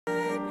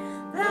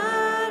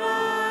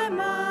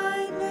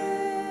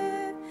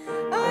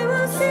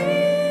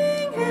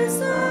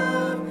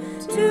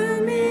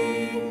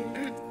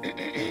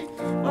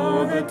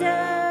the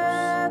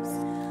depths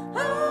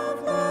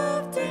of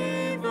love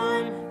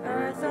divine,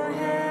 earth or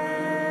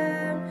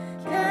heaven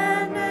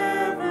can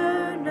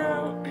never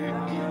know.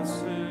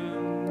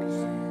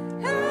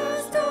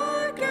 As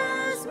dark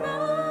as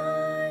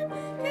mine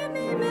can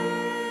be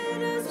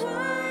made as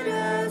white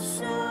as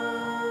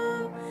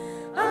snow,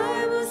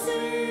 I will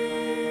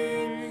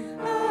sing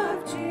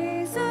of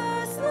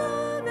Jesus'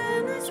 love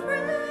and His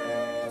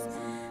praise.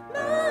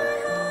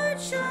 My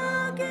heart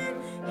shall give,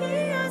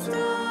 He has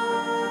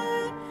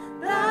died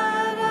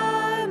that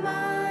I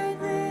might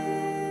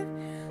live.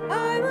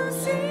 I will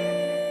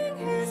sing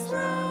His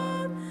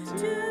love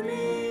to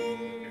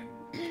me.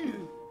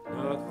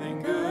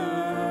 Nothing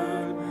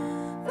good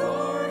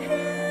For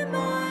Him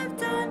I've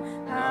done.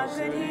 How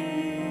could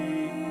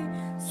He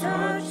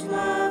such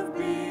love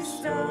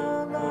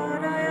bestow?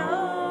 Lord, I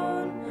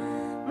own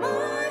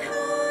my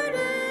heart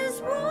is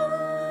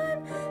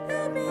one.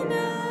 Help me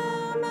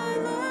now my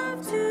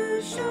love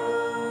to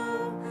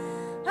show.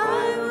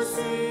 I will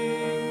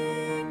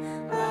sing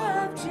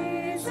of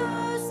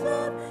Jesus'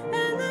 love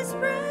and His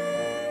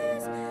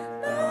praise.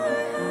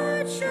 My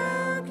heart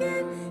shall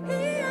give,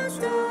 He has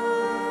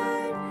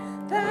died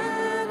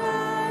that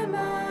I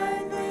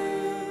might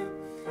live.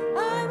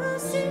 I will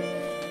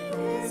sing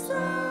His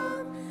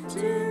love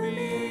to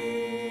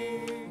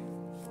me.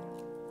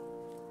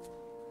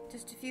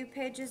 Just a few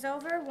pages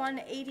over,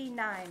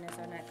 189 is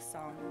our next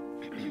song.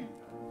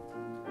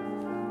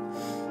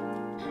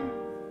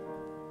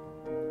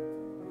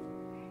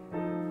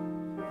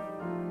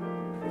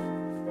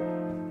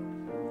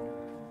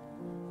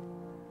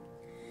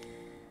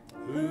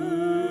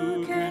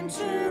 Who can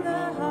chill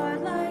the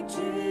heart like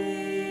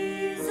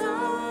Jesus?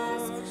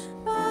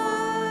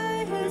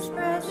 By His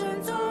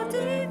presence all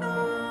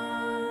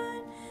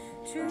divine,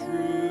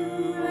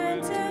 true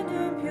and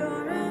tender,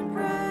 pure and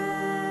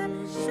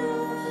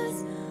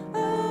precious.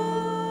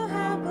 Oh,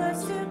 how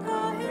blessed to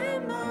call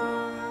Him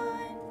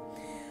mine.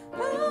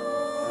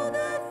 All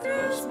that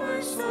thrills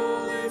my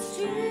soul is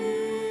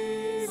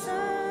Jesus.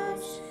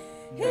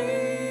 He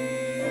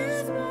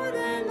is more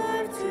than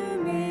life to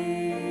me.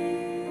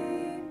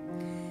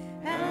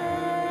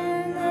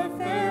 And the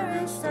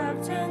fairest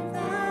of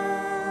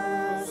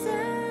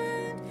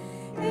 10,000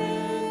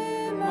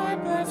 in my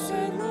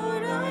blessed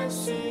Lord I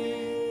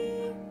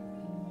see.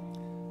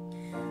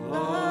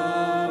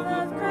 Love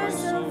of Christ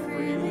so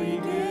freely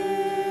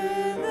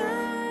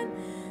given,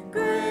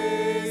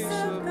 grace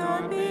of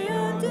God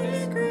beyond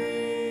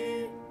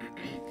degree,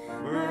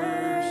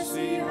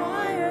 mercy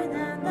higher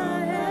than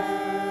the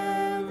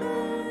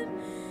heaven,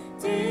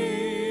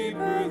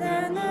 deeper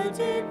than the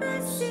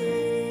deepest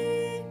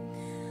sea.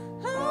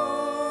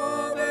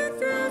 All that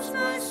thrills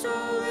my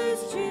soul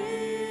is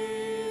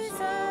Jesus.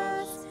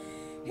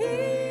 He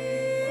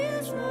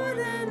is more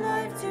than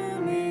life to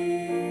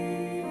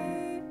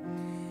me.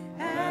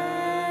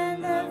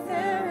 And the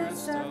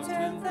fairest of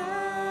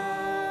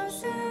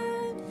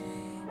 10,000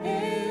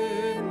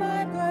 in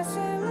my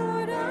blessed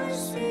Lord I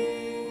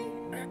see.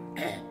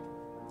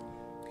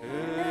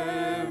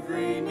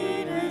 Every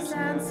need His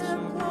hand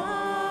supplying,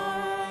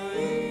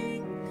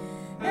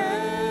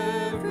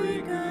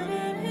 every good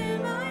in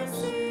Him I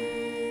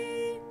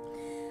see.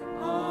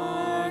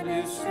 On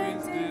His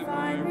strength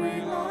divine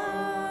relying,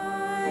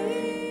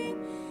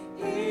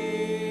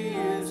 He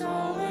is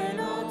all in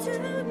all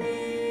to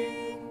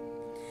me.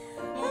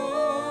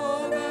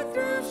 All that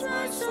thrills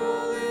my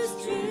soul is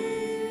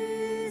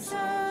Jesus.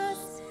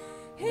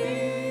 He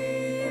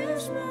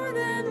is more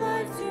than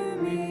life to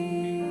me.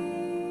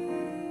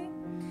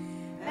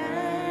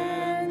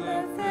 And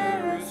the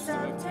fairest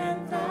of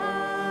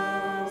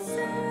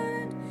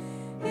 10,000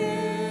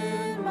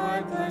 in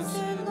my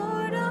blessed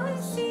Lord I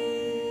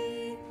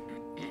see.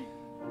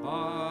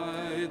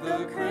 by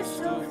The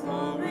crystal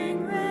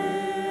flowing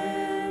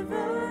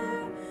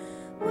river,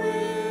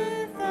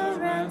 with the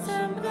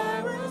ransomed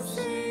I will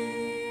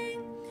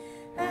sing,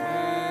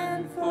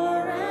 and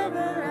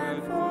forever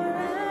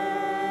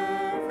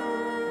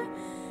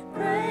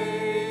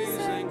praise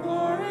and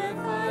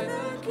glorify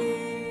the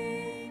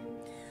King.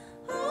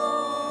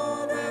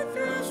 All that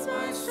thrills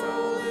my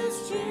soul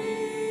is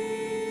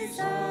Jesus.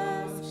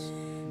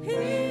 He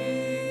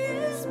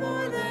is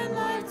more than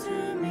life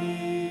to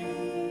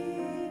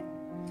me.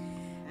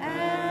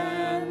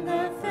 And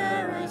the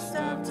fairest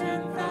of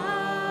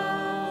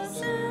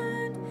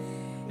 10,000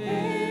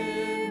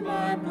 in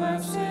my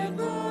blessed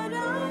Lord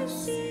I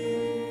see.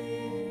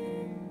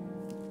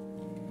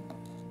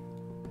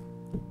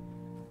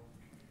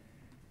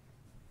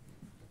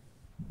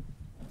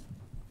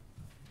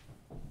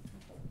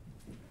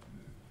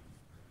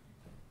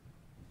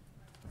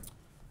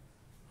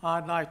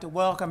 I'd like to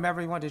welcome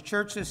everyone to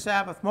church this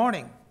Sabbath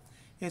morning.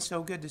 It's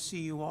so good to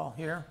see you all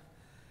here.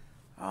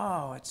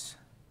 Oh, it's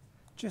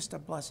just a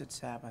blessed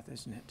Sabbath,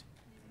 isn't it?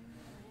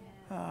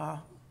 I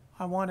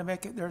want to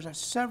make it, there's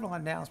several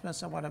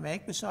announcements I want to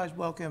make. Besides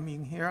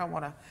welcoming here, I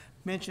want to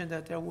mention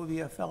that there will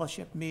be a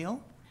fellowship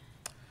meal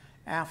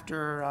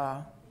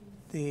after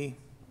the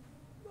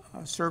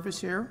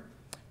service here,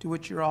 to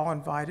which you're all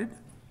invited.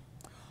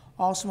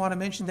 Also want to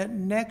mention that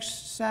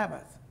next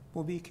Sabbath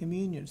will be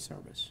communion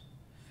service.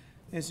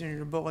 It's in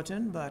your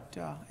bulletin, but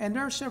and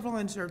there are several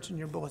inserts in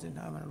your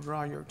bulletin I'm going to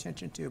draw your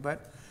attention to,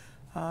 but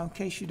in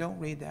case you don't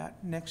read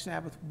that, next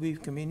Sabbath will be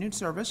communion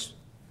service.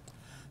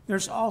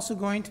 There's also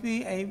going to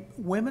be a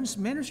women's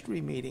ministry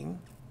meeting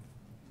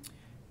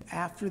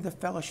after the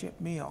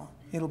fellowship meal.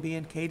 It'll be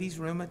in Katie's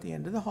room at the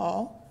end of the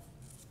hall.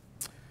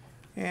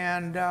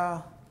 And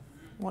I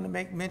want to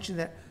make mention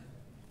that,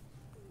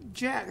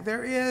 Jack,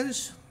 there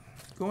is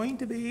going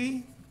to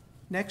be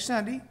next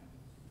Sunday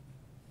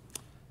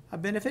a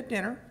benefit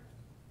dinner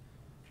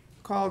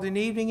called An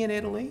Evening in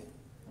Italy,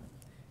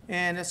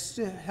 and it's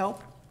to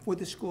help with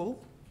the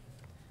school.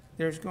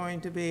 There's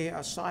going to be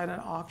a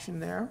silent auction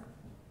there.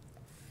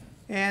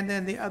 And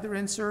then the other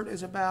insert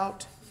is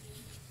about,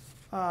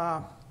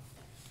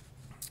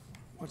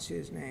 what's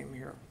his name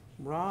here?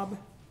 Rob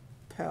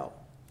Pell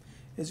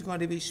is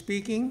going to be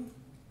speaking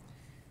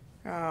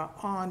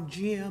on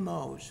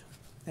GMOs.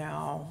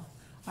 Now,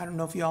 I don't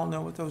know if you all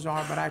know what those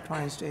are, but I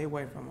try and stay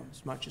away from them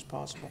as much as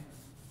possible.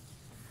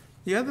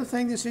 The other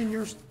thing that's in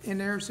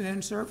there as an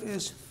insert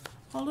is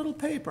a little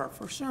paper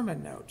for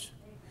sermon notes.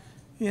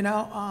 You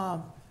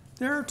know,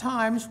 there are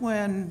times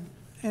when,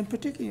 and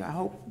particularly I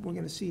hope we're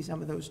going to see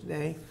some of those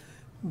today,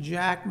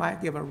 Jack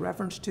might give a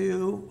reference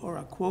to or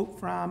a quote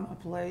from a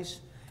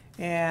place,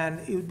 and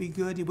it would be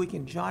good if we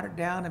can jot it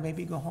down and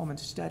maybe go home and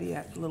study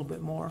it a little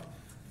bit more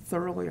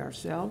thoroughly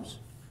ourselves.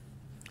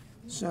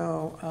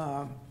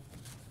 So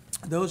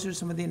those are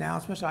some of the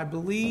announcements. I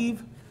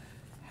believe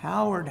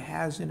Howard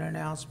has an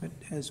announcement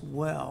as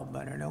well,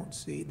 but I don't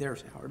see.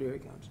 There's Howard. Here he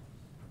comes.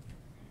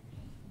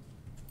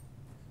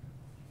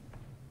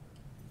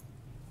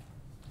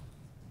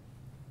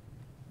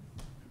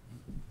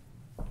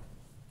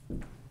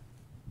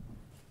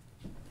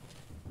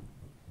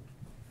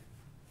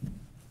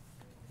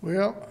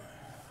 Well,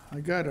 I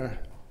got a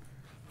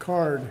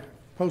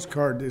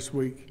postcard this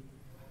week.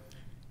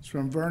 It's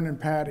from Vern and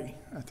Patty.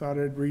 I thought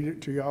I'd read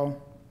it to y'all.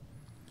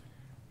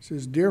 It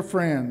says, "Dear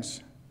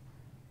friends,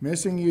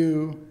 missing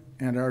you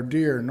and our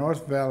dear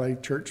North Valley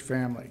church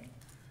family.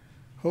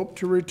 Hope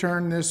to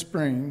return this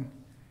spring.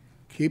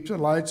 Keep the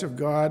lights of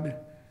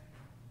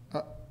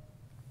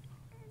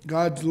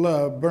God's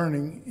love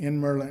burning in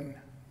Merlin.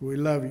 We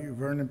love you,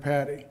 Vern and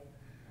Patty."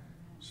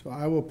 So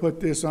I will put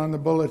this on the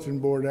bulletin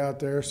board out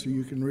there so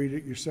you can read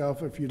it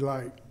yourself if you'd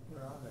like.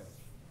 Where are they?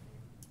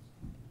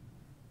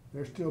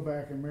 They're still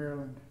back in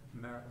Maryland.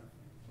 Maryland.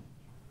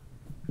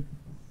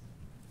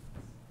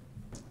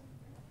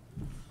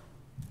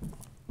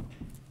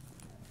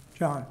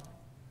 John.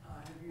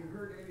 Have you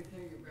heard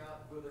anything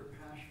about whether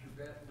Pastor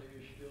Bentley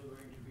is still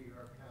going to be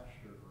our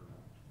pastor or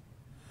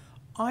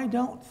not? I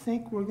don't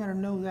think we're going to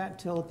know that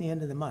till at the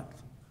end of the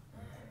month.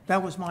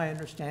 That was my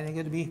understanding.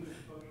 It'd be. We were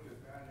supposed to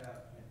have found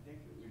out, I think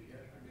it was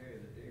yesterday or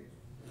the day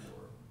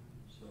before,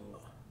 so.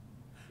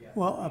 Yeah.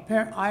 Well,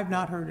 I've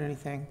not heard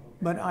anything,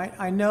 but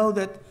I know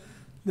that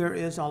there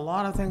is a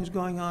lot of things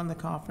going on in the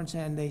conference,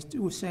 and they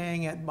were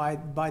saying it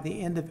by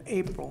the end of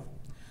April.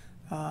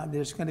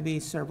 There's going to be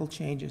several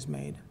changes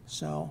made,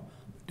 so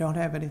don't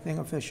have anything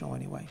official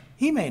anyway.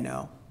 He may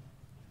know,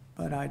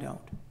 but I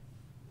don't.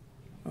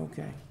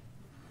 Okay.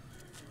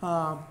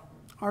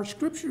 Our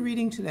scripture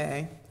reading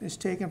today is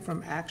taken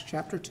from Acts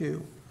chapter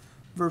 2,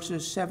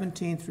 verses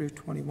 17 through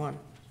 21.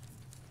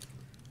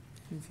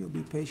 If you'll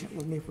be patient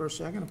with me for a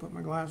second, I'll put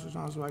my glasses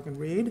on so I can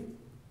read.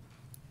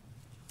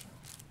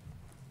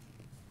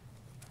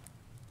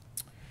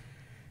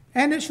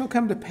 "And it shall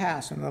come to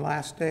pass in the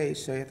last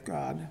days, saith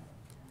God,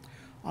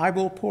 I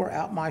will pour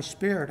out my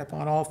spirit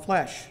upon all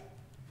flesh,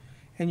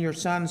 and your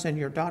sons and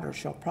your daughters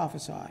shall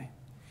prophesy,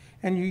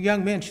 and your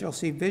young men shall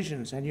see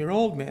visions, and your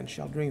old men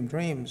shall dream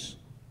dreams.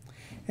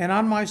 And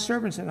on my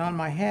servants and on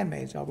my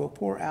handmaids I will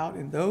pour out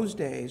in those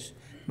days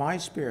my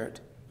spirit,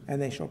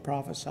 and they shall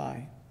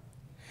prophesy.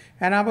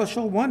 And I will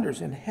show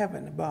wonders in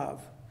heaven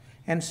above,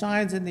 and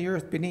signs in the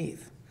earth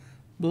beneath,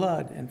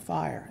 blood and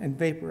fire and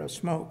vapor of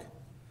smoke.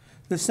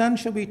 The sun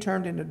shall be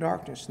turned into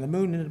darkness, and the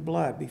moon into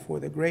blood before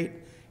the great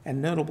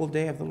and notable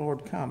day of the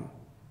Lord come.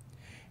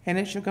 And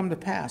it shall come to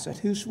pass that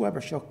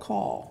whosoever shall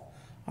call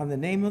on the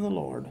name of the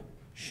Lord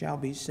shall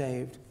be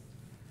saved."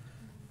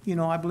 You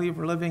know, I believe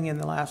we're living in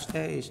the last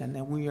days, and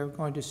that we are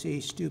going to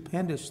see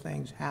stupendous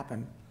things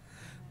happen.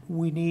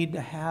 We need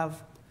to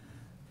have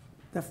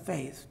the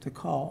faith to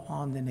call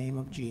on the name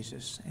of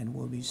Jesus, and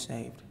we'll be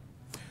saved.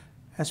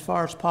 As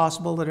far as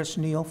possible, let us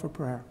kneel for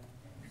prayer.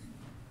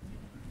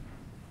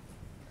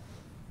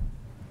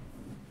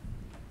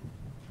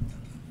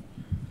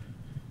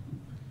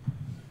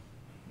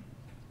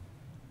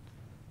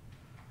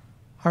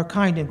 Our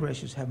kind and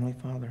gracious Heavenly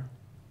Father,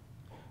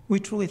 we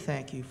truly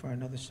thank you for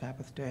another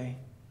Sabbath day.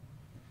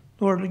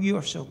 Lord, you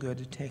are so good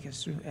to take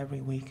us through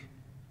every week,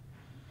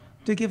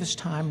 to give us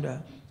time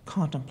to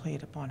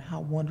contemplate upon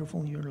how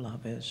wonderful your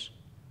love is.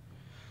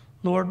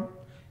 Lord,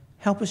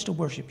 help us to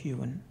worship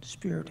you in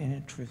spirit and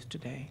in truth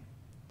today.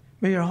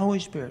 May your Holy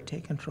Spirit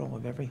take control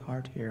of every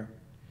heart here.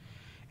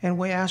 And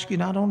we ask you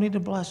not only to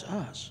bless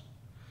us,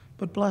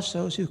 but bless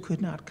those who could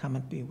not come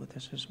and be with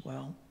us as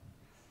well.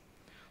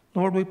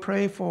 Lord, we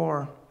pray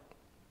for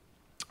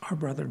our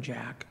brother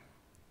Jack.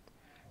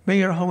 May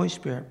your Holy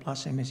Spirit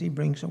bless him as he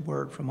brings a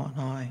word from on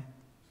high.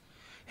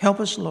 Help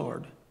us,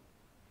 Lord,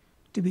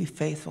 to be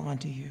faithful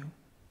unto you,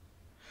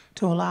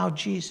 to allow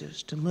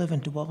Jesus to live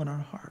and dwell in our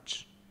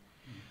hearts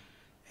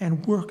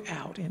and work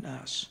out in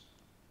us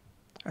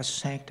a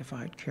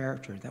sanctified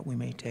character that we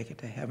may take it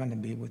to heaven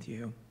and be with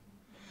you.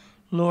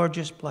 Lord,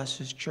 just bless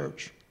this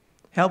church.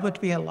 Help it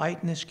to be a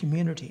light in this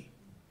community.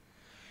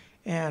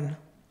 And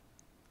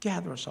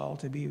gather us all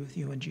to be with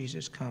you when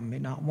Jesus come. May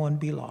not one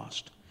be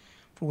lost.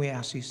 For we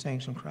ask these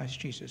things in Christ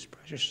Jesus'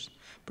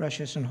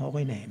 precious and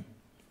holy name.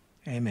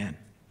 Amen.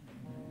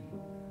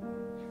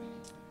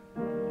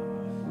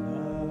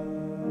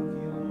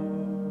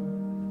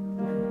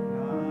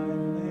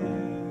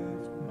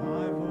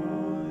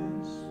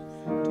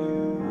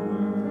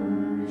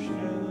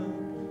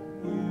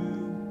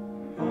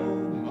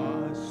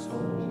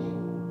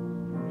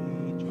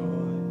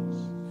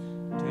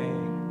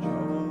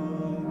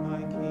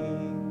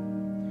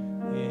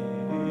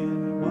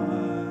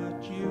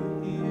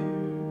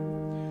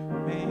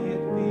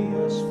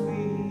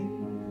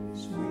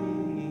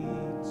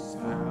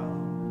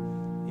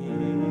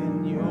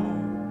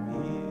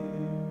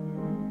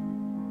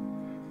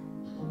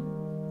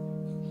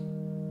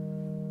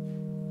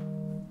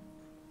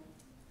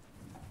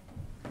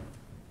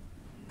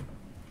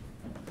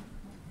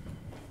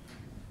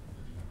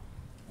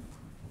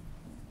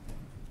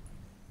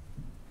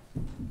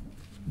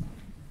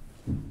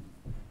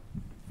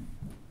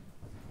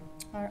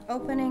 Our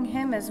opening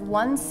hymn is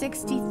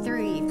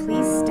 163.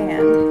 Please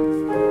stand.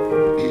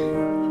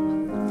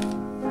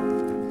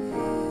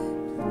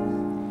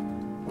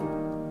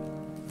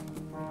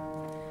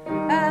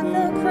 At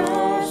the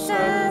cross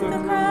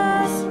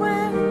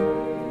where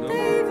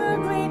they were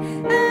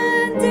gleaned,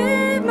 and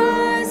did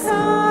my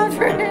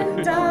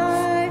sovereign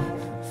die?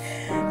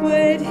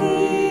 Would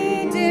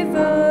he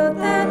devote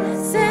that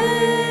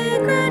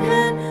sacred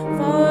hand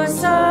for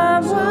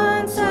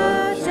someone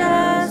such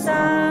as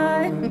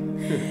I?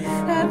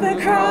 At the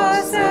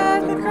cross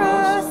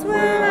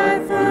where I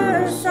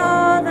first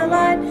saw the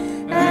light,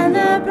 and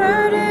the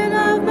burden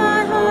of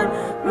my heart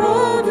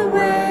rolled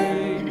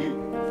away.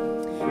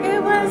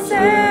 It was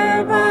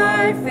there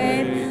by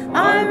faith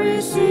I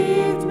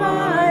received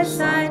my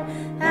sight,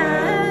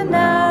 and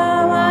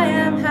now I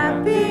am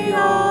happy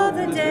all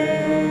the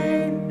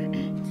day.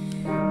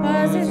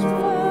 Was it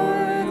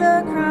for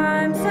the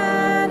crimes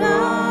that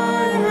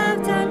I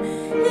have done?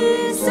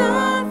 He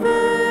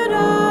suffered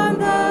on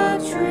the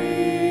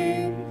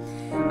tree.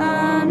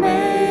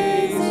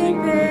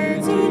 Amazing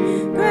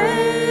pity,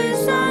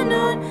 grace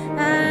unknown,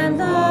 and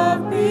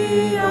love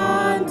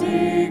beyond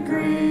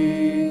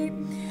degree.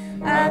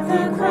 At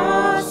the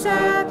cross,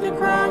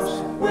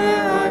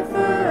 where I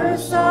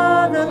first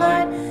saw the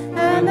light,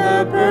 and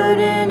the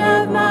burden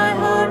of my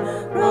heart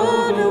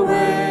rolled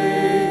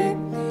away.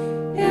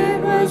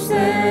 It was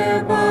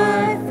there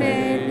by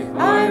faith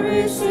I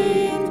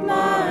received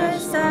my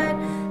sight,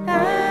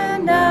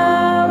 and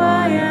now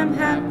I am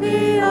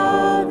happy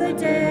all the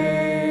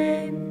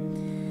day.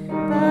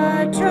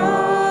 But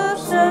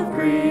drops of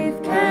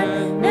grief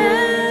can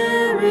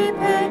ne'er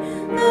repay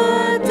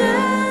the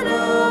debt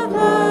of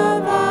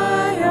love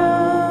I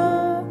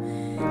owe.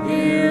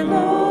 Dear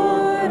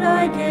Lord,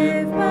 I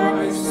give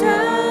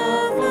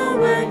myself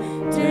away.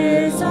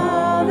 'Tis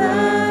all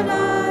that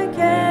I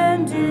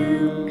can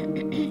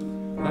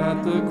do.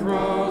 At the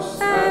cross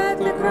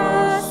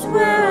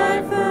Where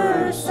I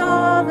first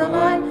saw the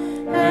light,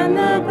 and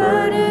the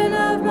burden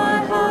of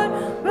my heart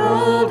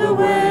rolled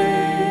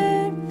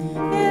away.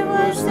 It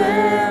was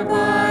there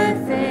by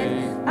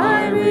faith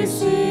I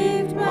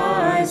received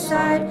my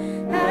sight,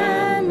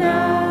 and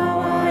now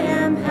I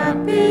am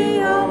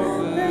happy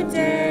all the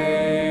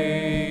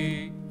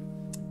day.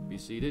 Be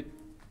seated.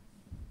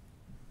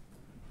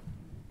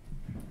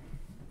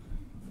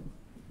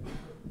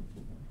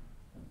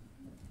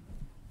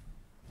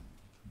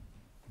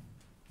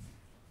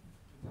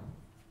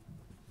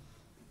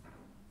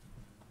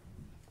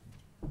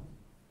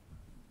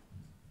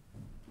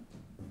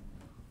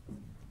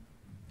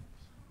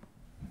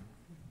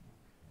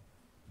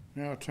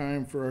 Now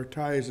time for our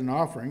tithes and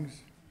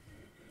offerings.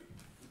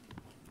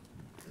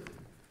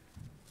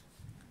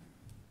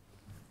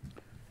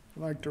 I'd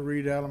like to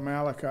read out of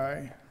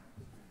Malachi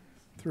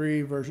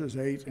 3, verses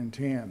 8 and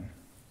 10.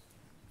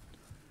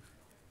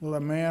 Will a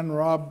man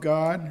rob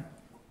God?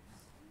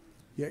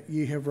 Yet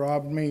ye have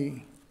robbed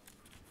me.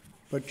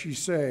 But ye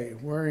say,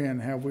 wherein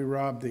have we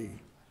robbed thee?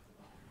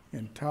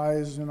 In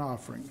tithes and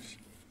offerings.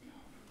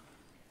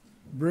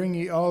 Bring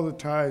ye all the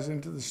tithes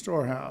into the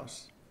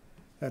storehouse,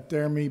 that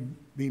there may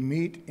be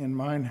meat in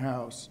mine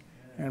house,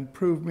 and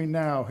prove me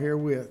now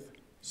herewith,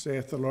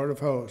 saith the Lord of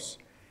hosts,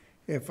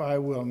 if I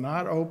will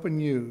not open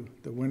you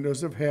the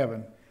windows of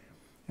heaven,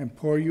 and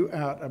pour you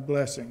out a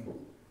blessing,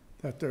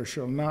 that there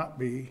shall not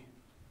be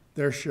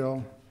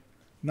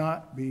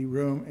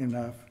room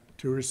enough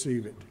to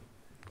receive it.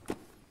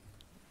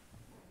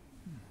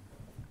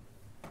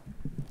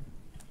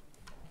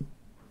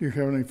 Dear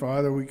Heavenly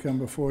Father, we come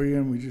before you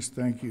and we just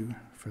thank you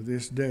for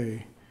this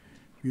day,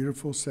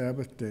 beautiful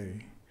Sabbath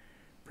day.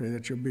 Pray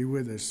that you'll be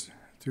with us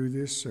through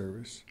this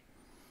service.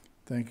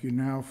 Thank you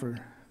now for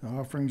the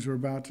offerings we're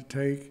about to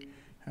take.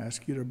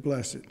 Ask you to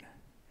bless it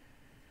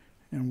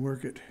and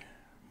work it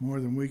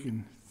more than we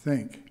can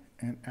think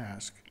and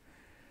ask.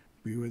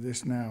 Be with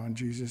us now in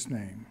Jesus'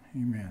 name.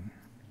 Amen.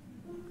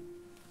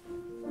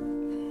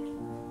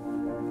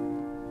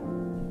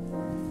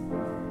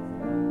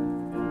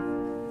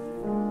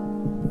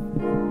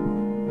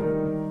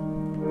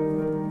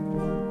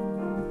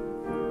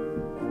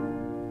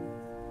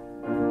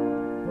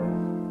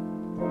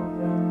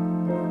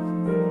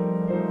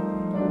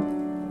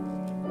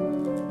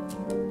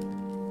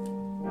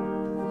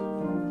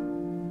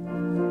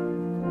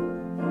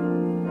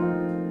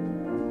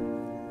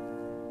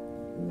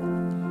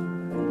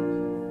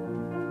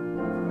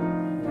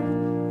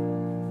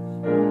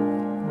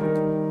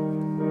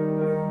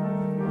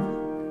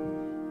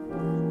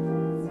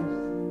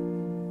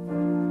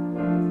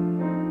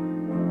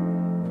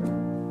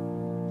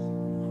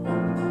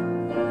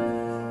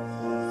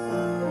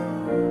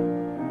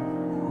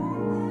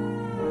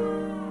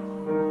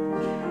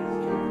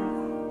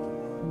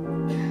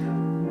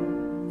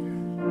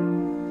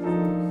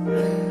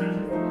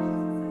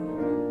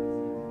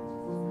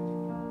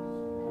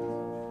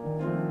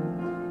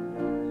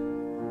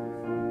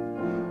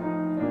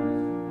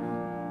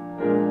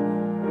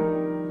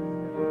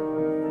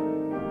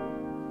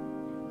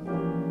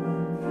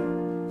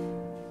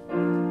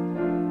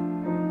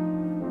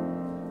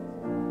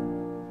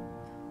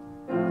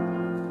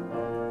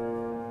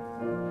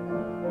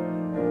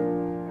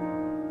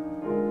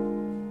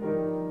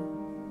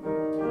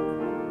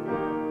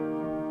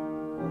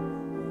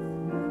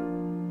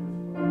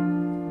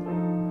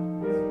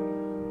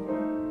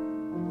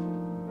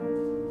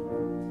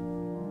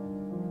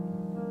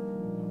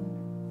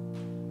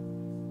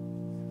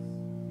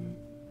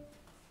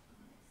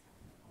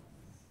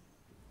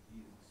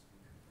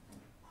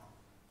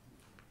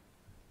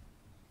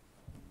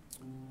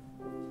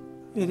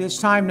 It is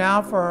time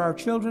now for our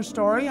children's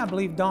story. I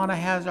believe Donna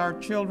has our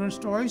children's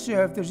story,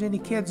 so if there's any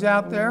kids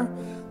out there,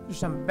 there's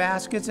some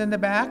baskets in the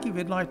back if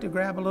you'd like to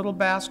grab a little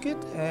basket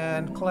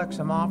and collect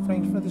some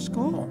offerings for the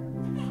school.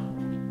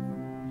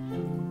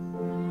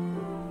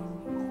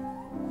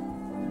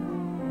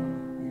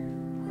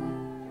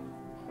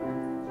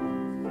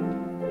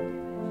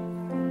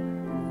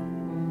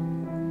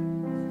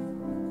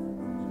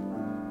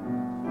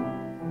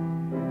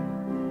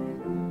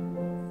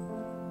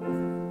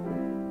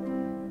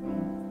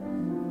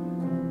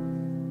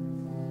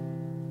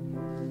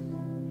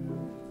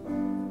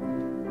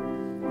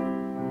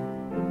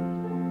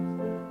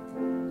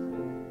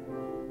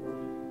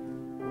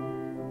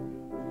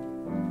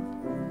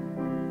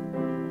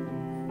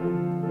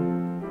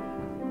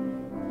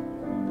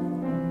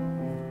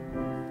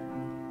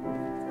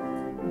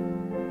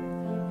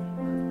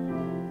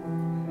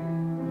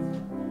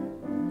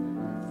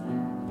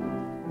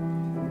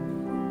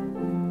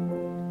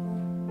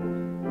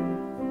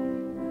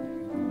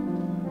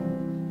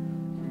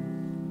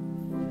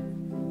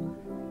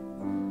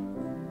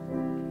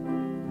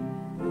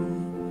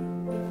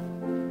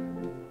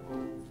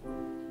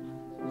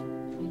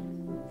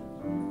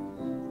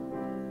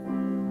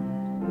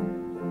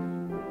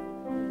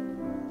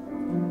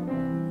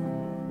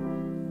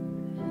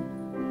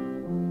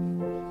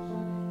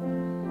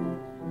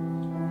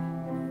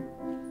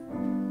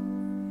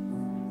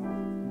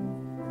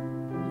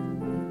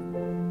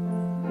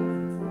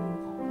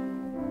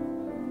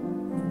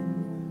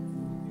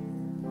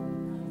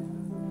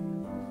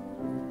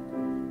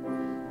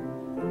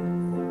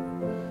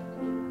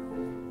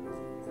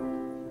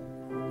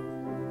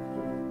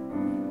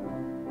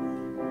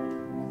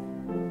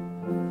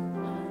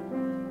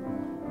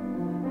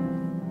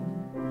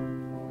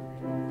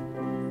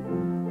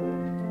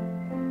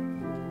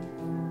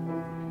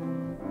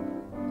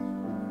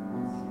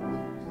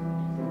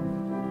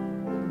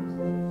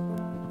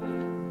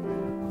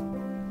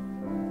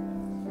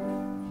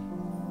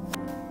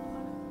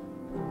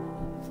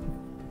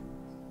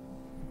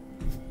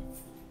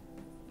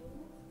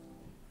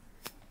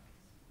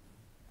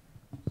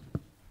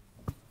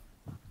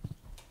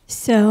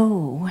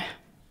 So,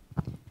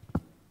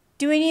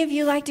 do any of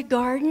you like to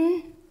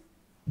garden?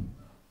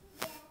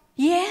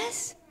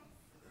 Yes?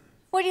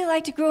 What do you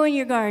like to grow in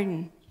your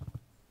garden?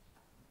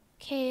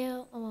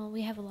 Kale. Well,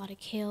 we have a lot of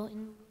kale,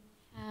 and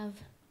we have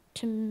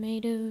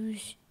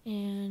tomatoes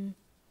and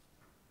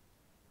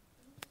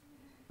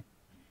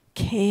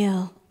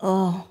Kale.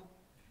 Oh,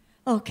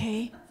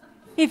 okay.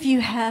 If you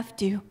have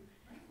to.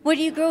 What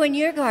do you grow in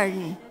your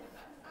garden?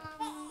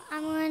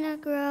 I'm going to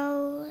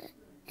grow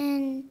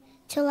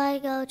until I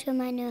go to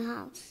my new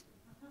house.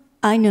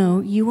 I know,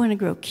 you want to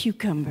grow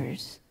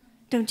cucumbers.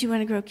 Don't you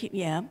want to grow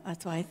Yeah,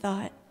 that's what I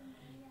thought.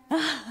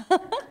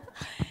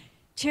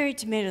 Cherry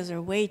tomatoes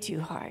are way too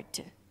hard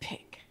to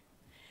pick.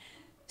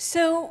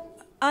 So,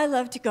 I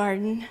love to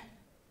garden.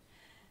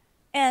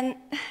 And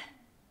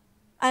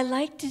I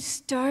like to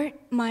start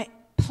my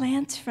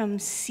plants from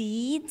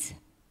seeds.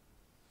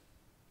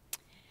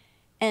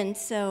 And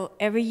so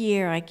every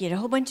year I get a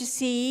whole bunch of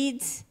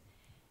seeds,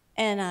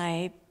 and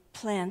I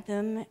plant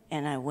them,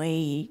 and I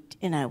wait,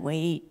 and I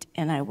wait,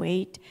 and I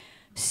wait.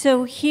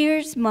 So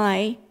here's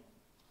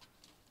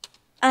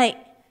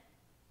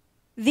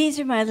these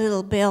are my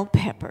little bell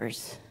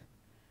peppers.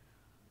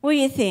 What do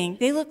you think?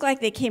 They look like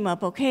they came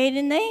up okay,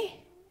 didn't they?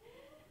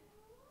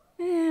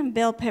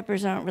 Bell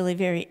peppers aren't really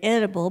very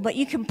edible, but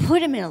you can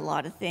put them in a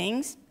lot of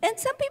things. And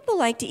some people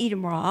like to eat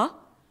them raw.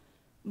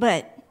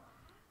 But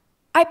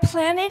I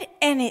planted,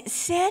 and it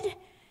said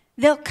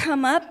they'll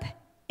come up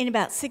in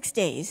about 6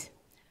 days.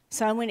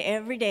 So I went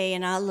every day,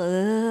 and I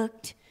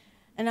looked,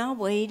 and I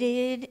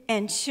waited,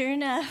 and sure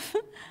enough,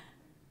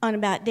 on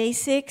about day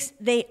 6,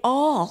 they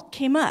all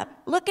came up.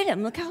 Look at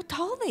them. Look how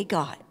tall they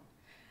got.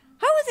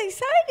 I was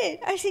excited.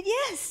 I said,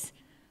 yes,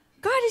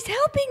 God is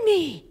helping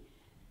me.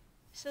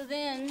 So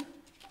then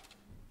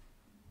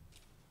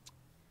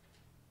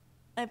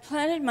I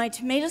planted my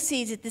tomato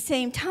seeds at the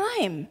same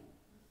time.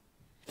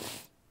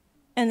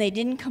 And they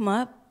didn't come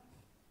up.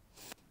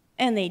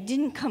 And they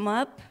didn't come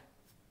up.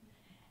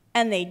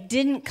 And they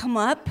didn't come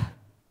up.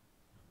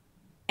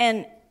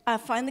 And I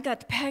finally got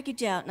the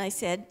package out, and I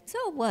said,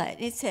 so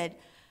what? It said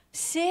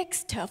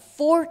 6 to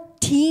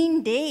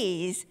 14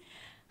 days.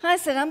 I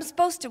said, I'm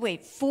supposed to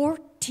wait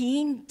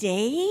 14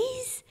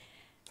 days?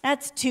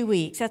 That's 2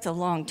 weeks. That's a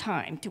long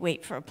time to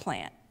wait for a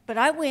plant. But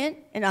I went,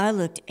 and I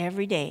looked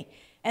every day,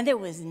 and there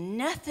was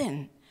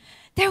nothing.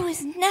 There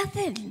was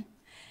nothing.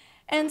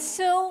 And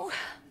so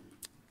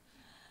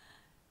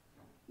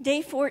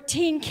day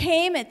 14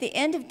 came. At the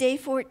end of day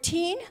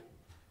 14,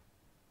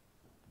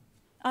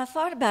 I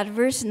thought about a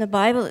verse in the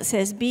Bible that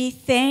says, be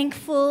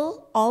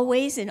thankful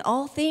always in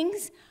all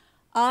things.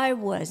 I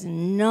was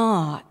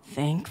not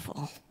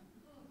thankful.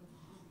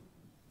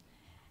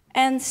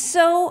 And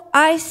so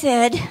I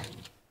said,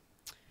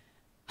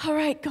 all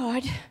right,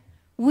 God,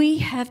 we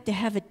have to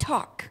have a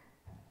talk.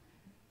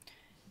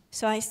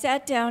 So I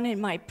sat down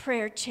in my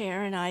prayer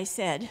chair, and I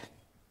said,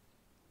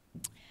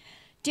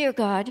 dear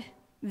God,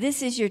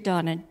 this is your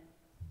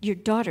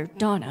daughter,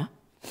 Donna,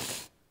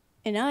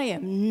 and I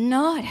am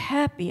not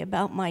happy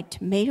about my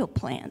tomato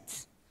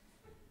plants.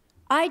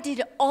 I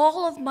did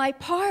all of my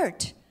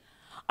part.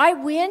 I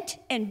went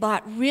and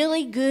bought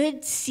really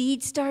good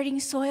seed starting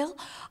soil.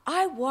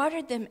 I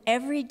watered them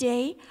every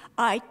day.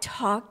 I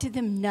talked to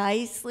them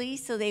nicely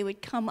so they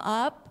would come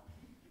up,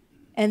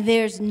 and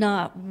there's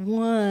not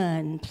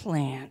one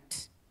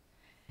plant.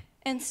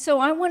 And so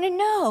I want to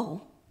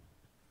know,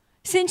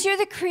 since you're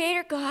the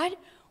creator God,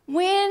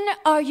 when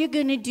are you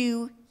going to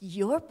do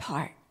your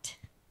part?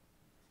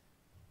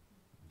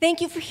 Thank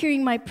you for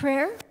hearing my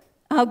prayer.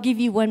 I'll give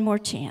you one more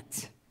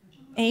chance.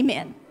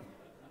 Amen.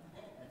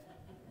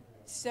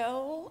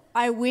 So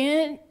I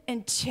went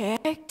and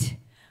checked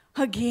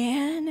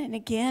again and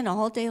again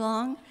all day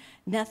long.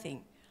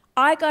 Nothing.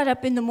 I got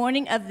up in the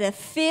morning of the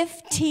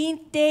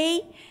 15th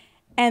day,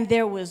 and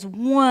there was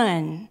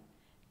one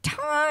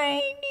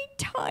tiny,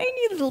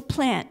 tiny little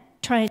plant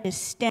trying to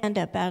stand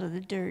up out of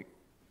the dirt.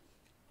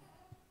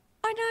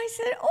 And I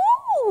said,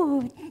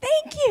 oh,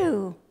 thank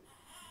you.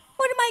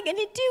 What am I going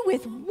to do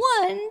with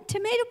one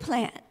tomato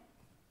plant?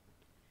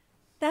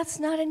 That's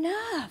not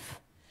enough.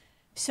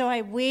 So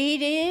I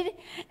waited,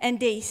 and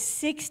day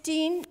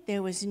 16,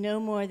 there was no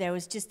more. There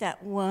was just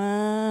that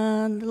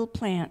one little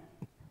plant.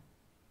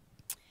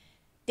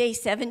 Day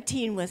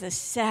 17 was a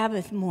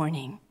Sabbath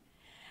morning.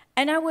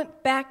 And I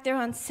went back there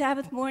on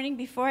Sabbath morning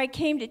before I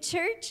came to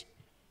church.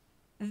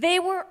 They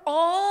were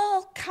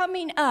all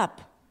coming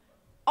up,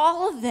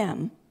 all of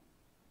them.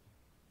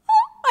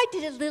 Oh, I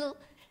did a little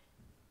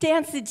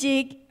dance the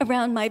jig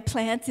around my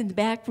plants in the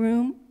back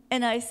room.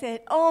 And I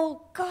said,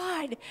 oh,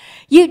 God,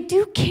 you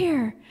do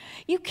care.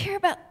 You care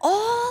about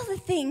all the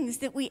things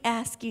that we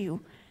ask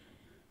you.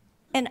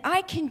 And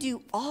I can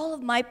do all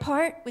of my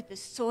part with the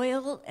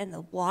soil and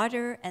the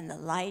water and the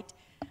light,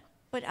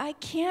 but I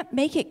can't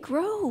make it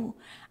grow.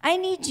 I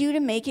need you to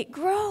make it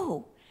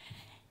grow.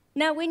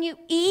 Now, when you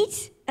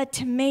eat a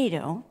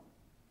tomato,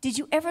 did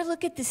you ever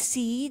look at the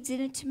seeds in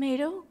a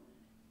tomato?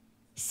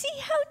 See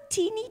how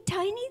teeny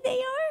tiny they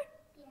are?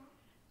 Yeah.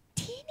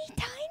 Teeny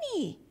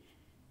tiny.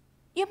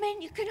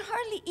 You can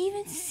hardly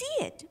even see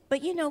it.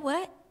 But you know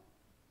what?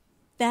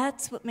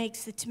 That's what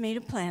makes the tomato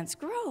plants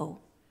grow.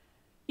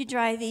 You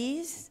dry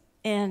these,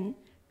 and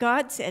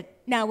God said,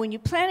 now when you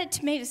plant a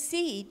tomato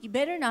seed, you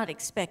better not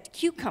expect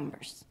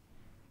cucumbers,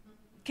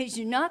 because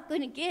you're not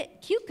going to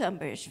get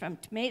cucumbers from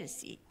tomato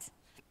seeds.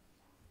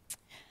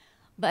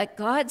 But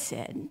God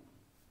said,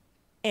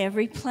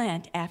 every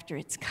plant after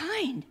its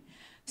kind.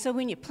 So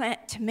when you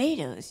plant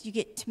tomatoes, you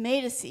get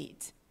tomato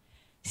seeds.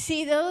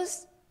 See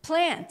those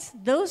plants?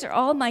 Those are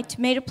all my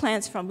tomato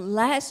plants from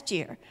last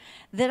year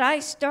that I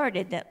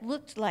started that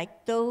looked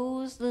like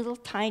those little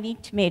tiny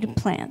tomato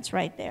plants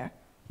right there.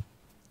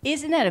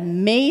 Isn't that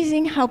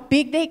amazing how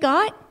big they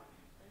got?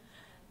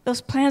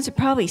 Those plants are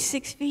probably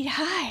 6 feet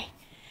high.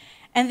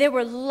 And there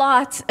were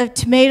lots of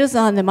tomatoes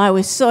on them. I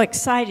was so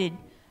excited.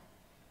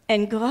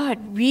 And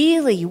God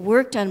really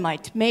worked on my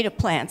tomato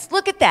plants.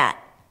 Look at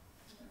that.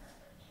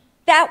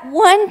 That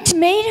one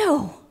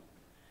tomato.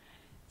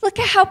 Look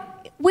at how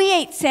we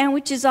ate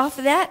sandwiches off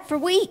of that for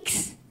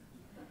weeks.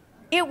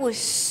 It was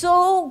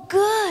so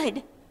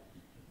good.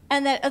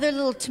 And that other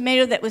little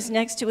tomato that was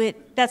next to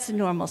it, that's the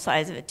normal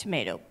size of a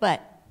tomato.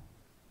 But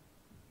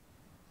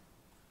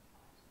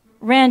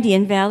Randy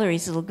and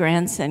Valerie's little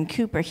grandson,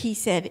 Cooper, he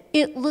said,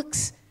 it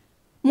looks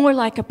more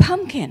like a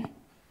pumpkin.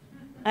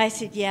 I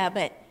said, yeah,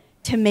 but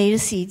tomato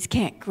seeds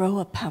can't grow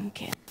a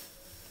pumpkin.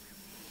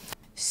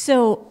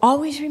 So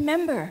always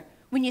remember,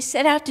 when you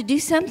set out to do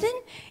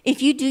something,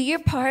 if you do your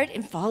part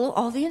and follow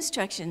all the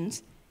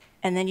instructions,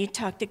 and then you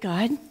talk to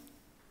God,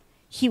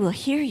 He will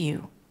hear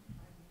you.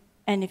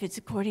 And if it's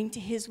according to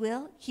His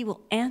will, He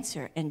will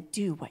answer and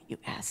do what you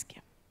ask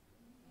Him.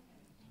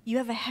 You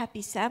have a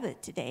happy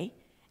Sabbath today,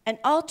 and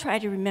I'll try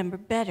to remember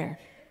better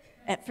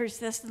at 1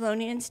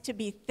 Thessalonians to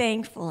be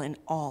thankful in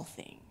all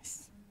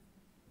things.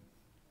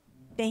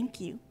 Thank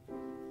you.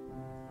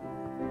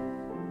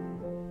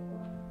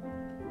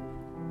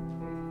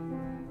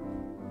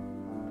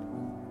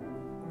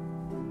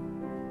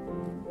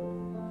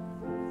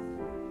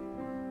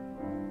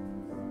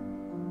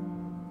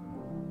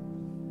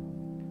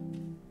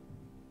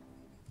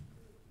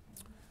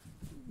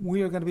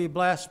 We are going to be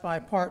blessed by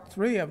part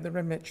 3 of the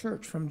Remnant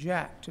Church from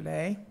Jack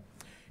today.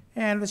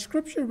 And the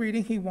scripture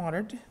reading he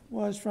wanted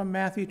was from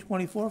Matthew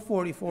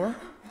 24:44,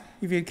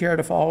 if you'd care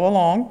to follow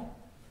along.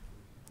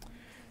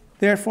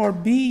 Therefore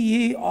be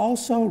ye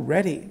also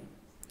ready,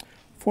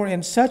 for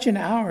in such an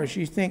hour as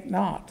ye think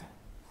not,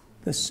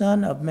 the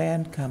Son of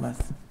Man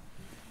cometh.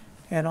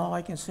 And all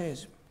I can say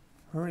is,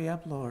 hurry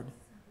up, Lord.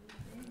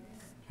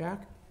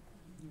 Jack?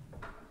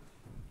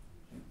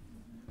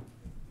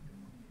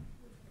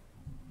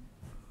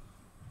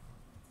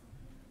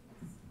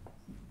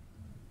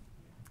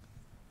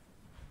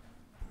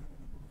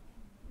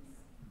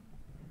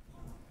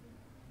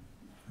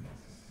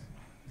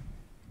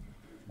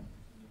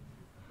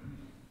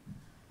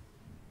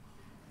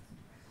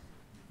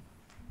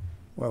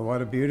 Well,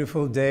 what a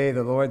beautiful day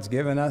the Lord's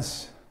given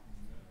us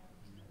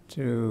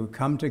to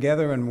come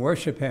together and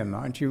worship Him.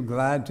 Aren't you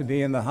glad to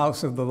be in the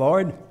house of the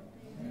Lord?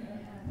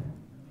 Amen.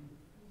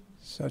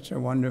 Such a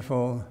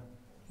wonderful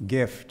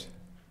gift.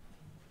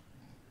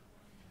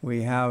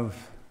 We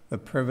have the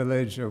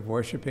privilege of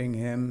worshiping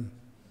Him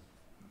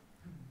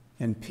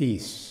in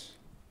peace.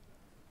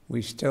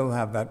 We still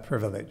have that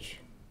privilege.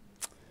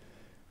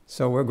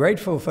 So we're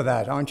grateful for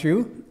that, aren't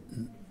you?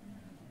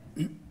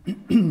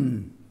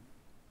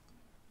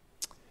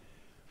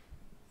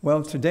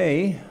 Well,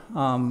 today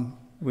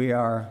we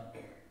are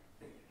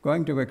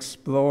going to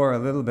explore a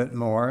little bit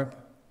more,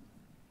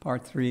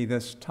 part 3,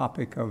 this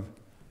topic of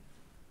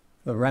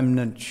the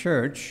Remnant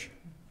Church.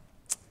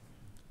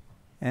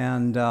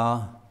 And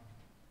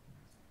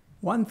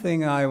one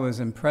thing I was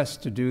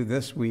impressed to do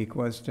this week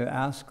was to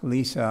ask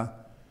Lisa,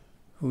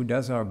 who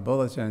does our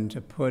bulletin,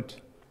 to put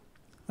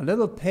a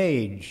little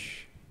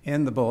page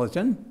in the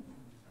bulletin.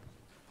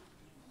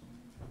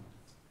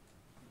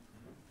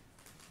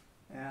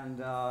 And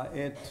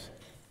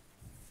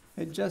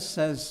it just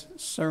says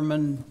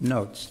sermon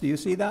notes. Do you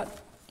see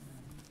that?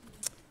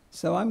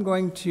 So I'm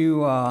going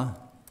to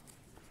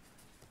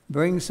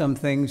bring some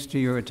things to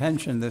your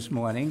attention this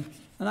morning,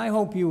 and I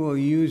hope you will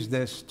use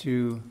this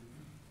to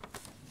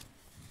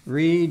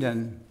read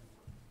and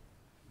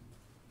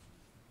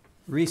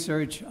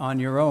research on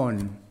your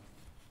own.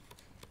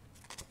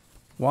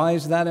 Why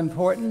is that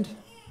important?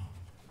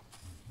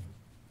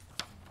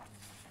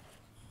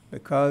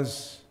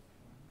 Because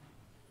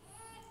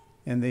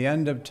in the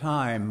end of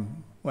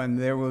time, when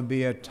there will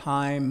be a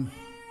time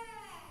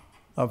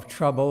of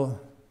trouble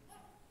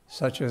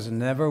such as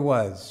never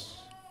was,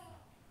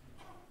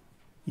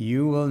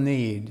 you will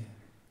need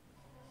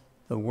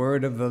the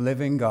word of the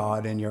living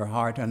God in your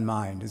heart and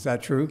mind. Is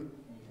that true?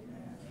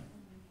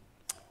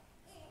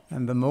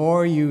 And the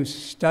more you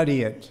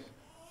study it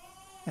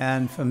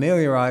and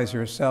familiarize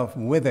yourself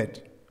with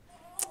it,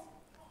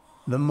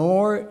 the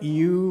more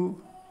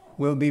you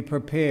will be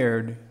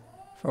prepared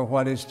for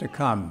what is to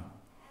come.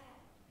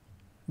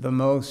 The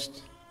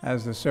most,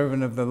 as the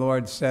servant of the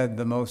Lord said,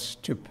 the most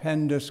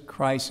stupendous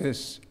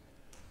crisis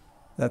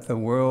that the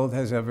world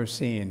has ever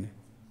seen.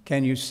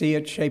 Can you see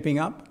it shaping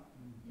up?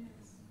 Yes.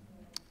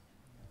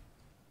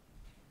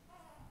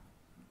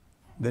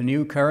 The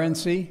new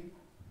currency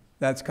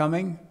that's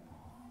coming?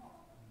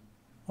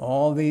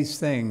 All these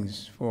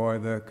things for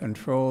the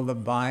control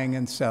of buying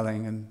and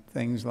selling and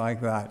things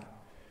like that.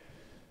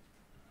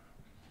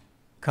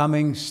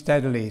 Coming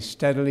steadily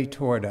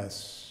toward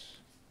us.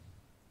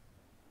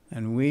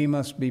 And we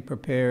must be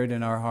prepared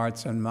in our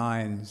hearts and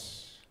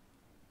minds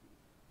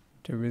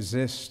to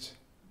resist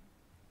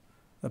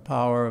the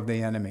power of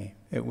the enemy.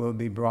 It will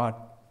be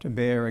brought to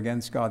bear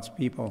against God's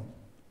people.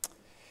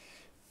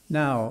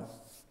 Now,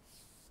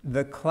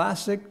 the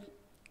classic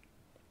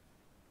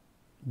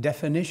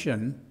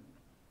definition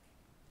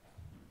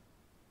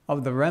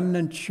of the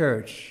remnant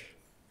church,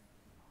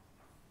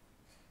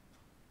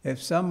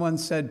 if someone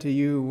said to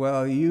you,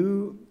 well,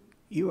 you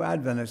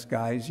Adventist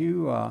guys,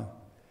 you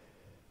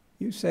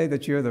say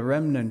that you're the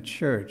remnant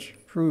church,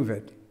 prove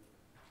it.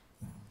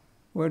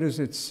 Where does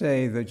it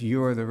say that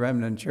you're the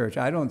remnant church?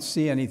 I don't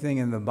see anything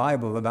in the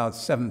Bible about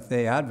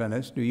Seventh-day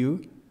Adventists, do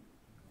you?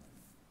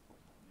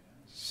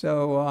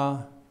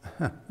 So,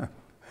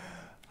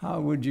 how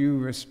would you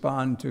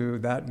respond to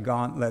that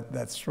gauntlet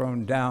that's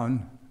thrown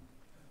down?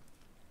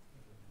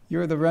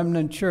 You're the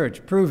remnant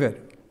church. Prove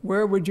it.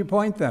 Where would you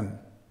point them?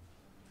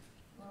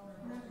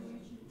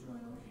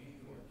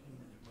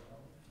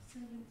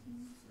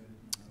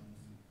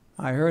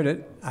 I heard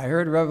it. I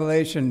heard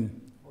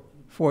Revelation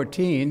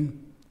 14,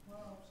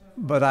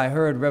 but I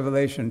heard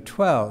Revelation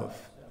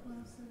 12.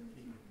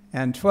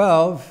 And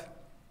 12,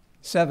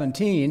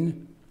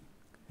 17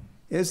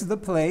 is the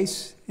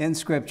place in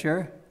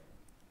Scripture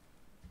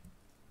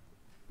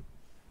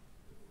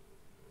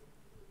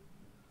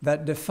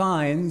that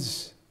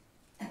defines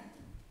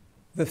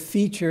the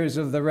features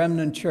of the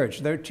remnant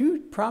church. There are two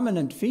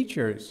prominent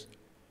features.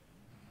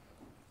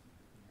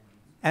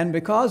 And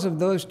because of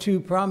those two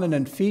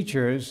prominent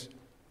features,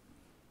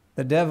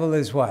 the devil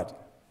is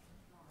what?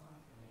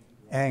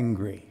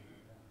 Angry.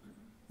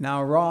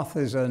 Now, wrath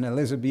is an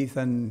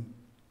Elizabethan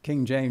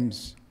King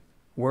James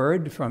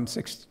word from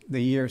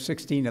the year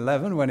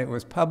 1611 when it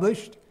was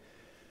published.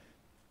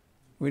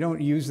 We don't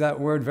use that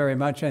word very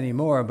much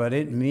anymore, but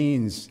it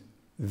means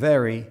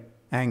very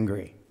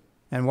angry.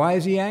 And why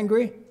is he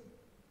angry?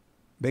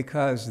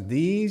 Because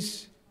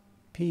these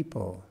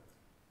people,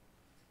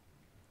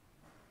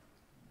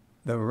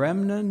 the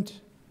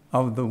remnant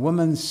of the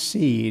woman's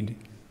seed,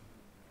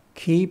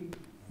 keep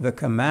the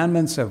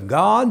commandments of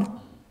God,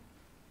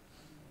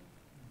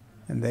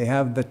 and they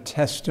have the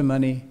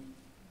testimony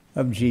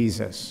of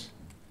Jesus.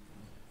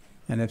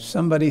 And if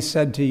somebody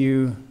said to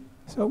you,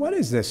 so what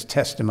is this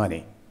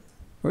testimony?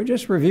 We're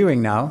just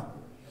reviewing now.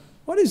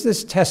 What is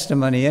this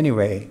testimony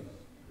anyway?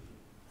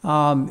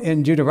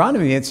 In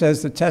Deuteronomy, it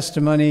says the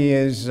testimony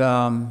is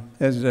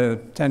the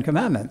Ten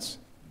Commandments.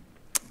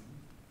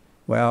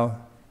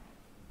 Well,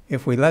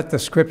 if we let the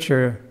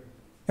Scripture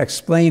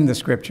explain the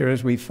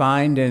Scriptures, we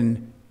find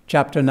in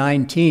chapter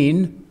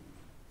 19,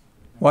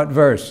 what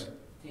verse?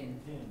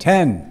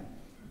 10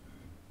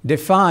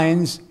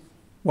 defines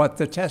what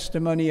the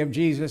testimony of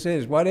Jesus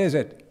is. What is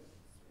it?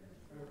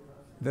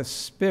 The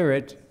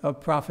spirit of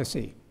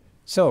prophecy.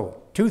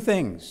 So, two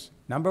things.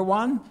 Number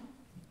one,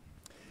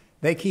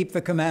 they keep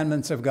the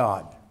commandments of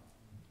God.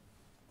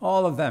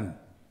 All of them.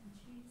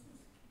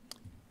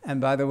 And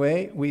by the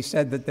way, we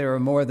said that there are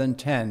more than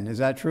 10. Is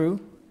that true?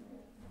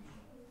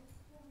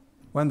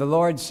 When the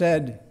Lord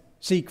said,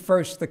 seek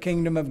first the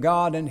kingdom of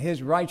God and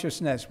his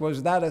righteousness,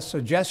 was that a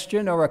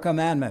suggestion or a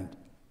commandment?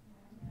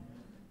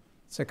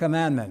 It's a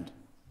commandment.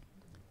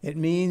 It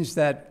means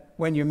that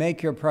when you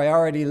make your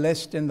priority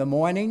list in the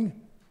morning,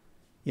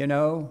 you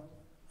know,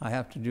 I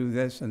have to do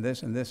this and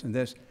this and this and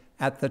this.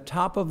 At the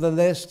top of the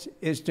list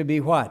is to be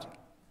what?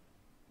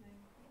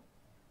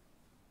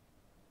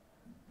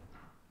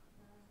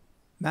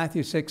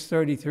 Matthew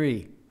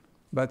 6:33.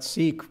 But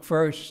seek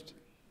first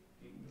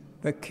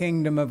the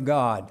kingdom of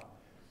God.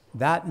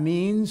 That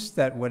means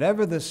that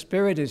whatever the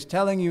Spirit is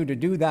telling you to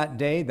do that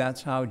day,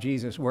 that's how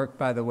Jesus worked,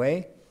 by the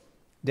way,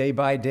 day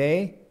by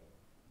day.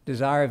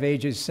 Desire of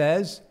Ages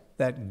says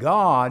that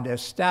God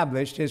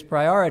established his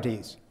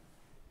priorities.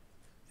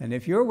 And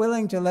if you're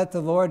willing to let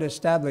the Lord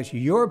establish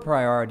your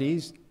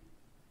priorities,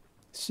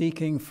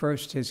 seeking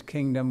first his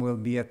kingdom will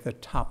be at the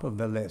top of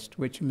the list,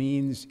 which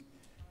means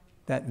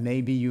that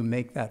maybe you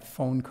make that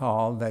phone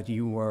call that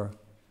you were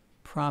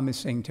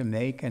promising to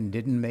make and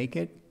didn't make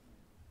it,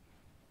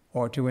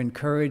 or to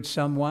encourage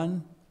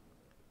someone.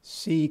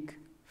 Seek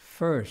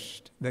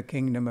first the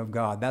kingdom of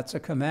God. That's a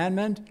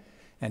commandment,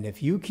 and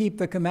if you keep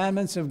the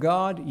commandments of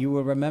God, you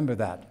will remember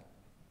that.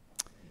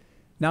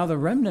 Now, the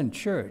remnant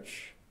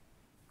church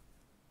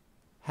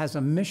has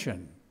a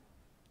mission.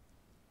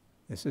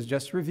 This is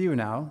just review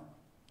now.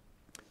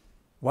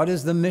 What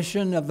is the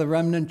mission of the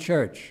remnant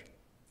church?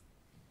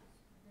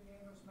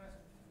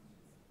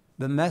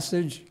 The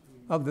message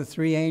of the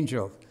three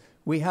angels.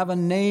 We have a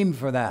name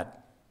for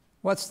that.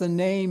 What's the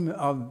name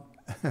of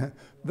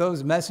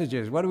those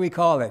messages? What do we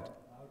call it?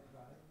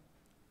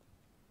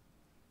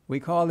 We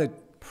call it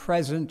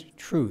present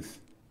truth.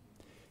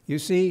 You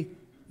see,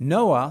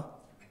 Noah,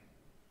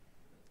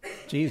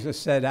 Jesus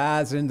said,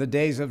 as in the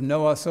days of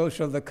Noah, so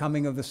shall the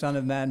coming of the Son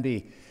of Man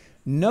be.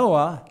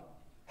 Noah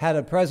had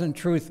a present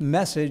truth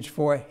message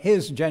for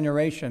his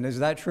generation. Is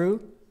that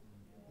true?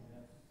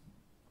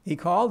 He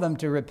called them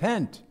to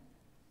repent.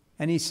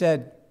 And he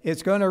said,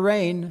 it's going to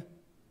rain,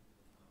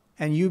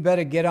 and you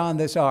better get on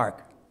this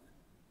ark.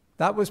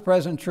 That was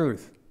present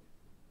truth.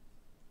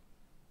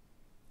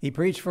 He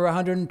preached for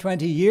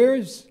 120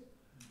 years,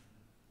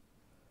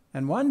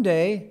 and one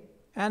day,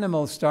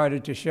 animals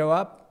started to show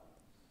up,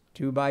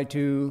 2 by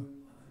 2,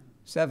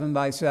 7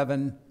 by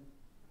 7,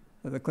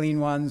 the clean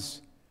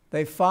ones.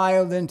 They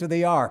filed into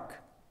the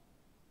ark.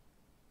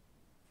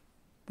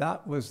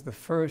 That was the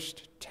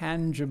first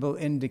tangible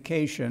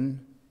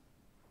indication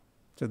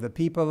to the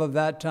people of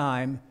that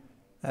time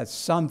that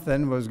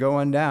something was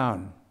going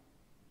down.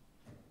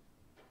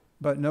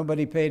 But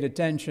nobody paid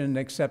attention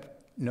except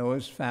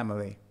Noah's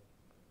family.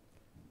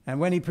 And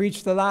when he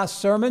preached the last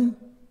sermon,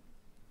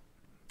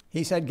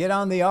 he said, get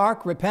on the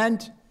ark,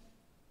 repent.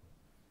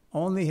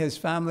 Only his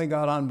family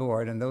got on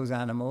board, and those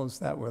animals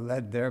that were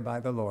led there by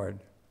the Lord.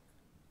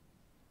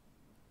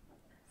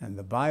 And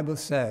the Bible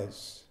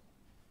says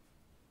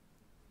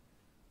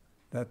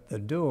that the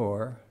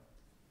door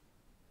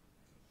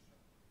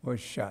was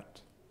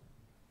shut.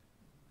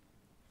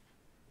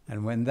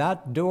 And when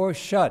that door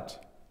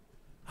shut,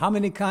 how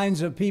many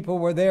kinds of people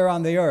were there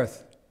on the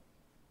earth?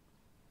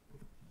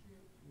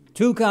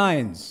 Two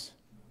kinds.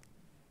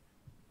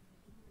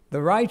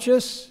 The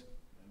righteous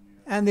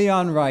and the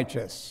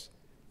unrighteous.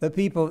 The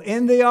people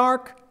in the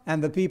ark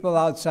and the people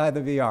outside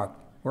of the ark.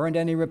 Weren't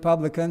any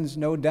Republicans,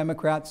 no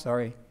Democrats,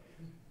 sorry.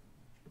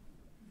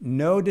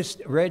 No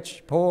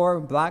rich, poor,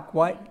 black,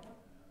 white.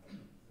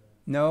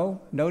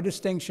 No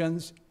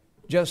distinctions,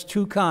 just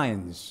two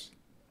kinds.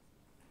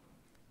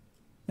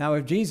 Now,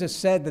 if Jesus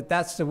said that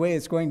that's the way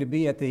it's going to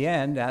be at the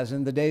end, as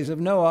in the days of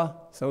Noah,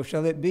 so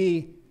shall it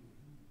be,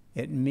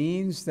 it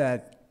means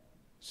that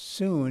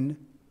soon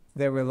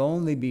there will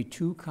only be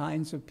two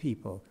kinds of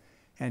people,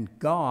 and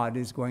God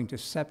is going to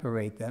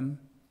separate them.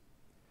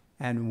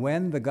 And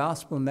when the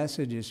gospel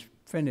message is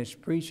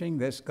finished preaching,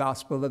 this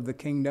gospel of the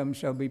kingdom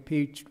shall be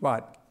preached,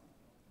 what?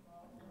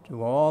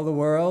 To all the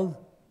world,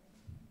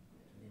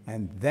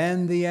 and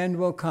then the end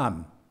will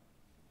come.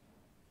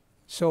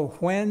 So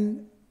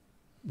when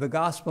the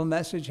gospel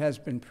message has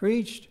been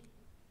preached,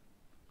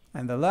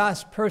 and the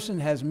last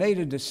person has made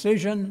a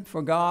decision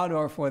for God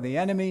or for the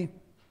enemy,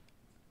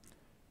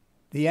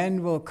 the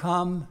end will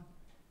come,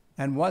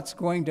 and what's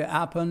going to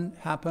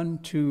happen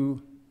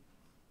to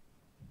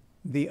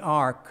the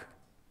ark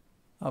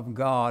of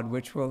God,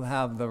 which will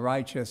have the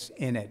righteous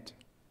in it?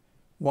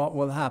 What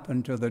will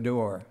happen to the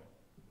door?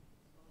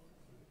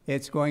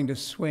 It's going to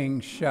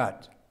swing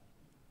shut.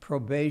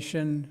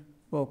 Probation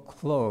will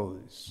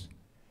close.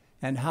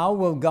 And how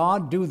will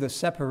God do the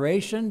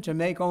separation to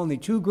make only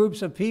two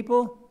groups of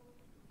people?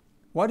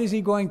 What is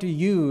he going to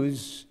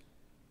use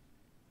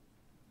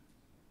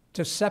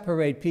to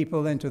separate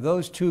people into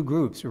those two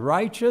groups,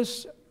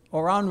 righteous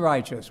or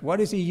unrighteous?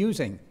 What is he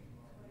using?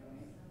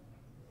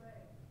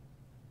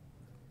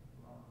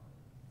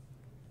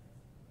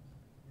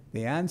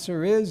 The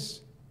answer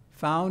is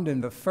found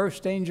in the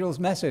first angel's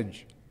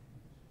message.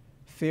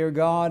 Fear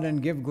God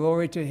and give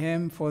glory to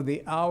him, for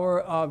the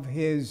hour of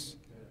his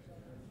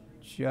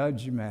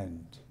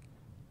judgment.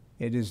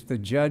 It is the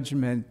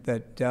judgment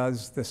that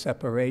does the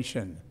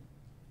separation.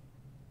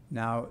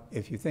 Now,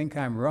 if you think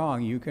I'm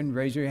wrong, you can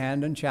raise your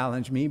hand and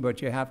challenge me,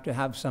 but you have to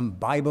have some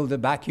Bible to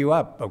back you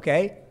up,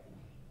 okay?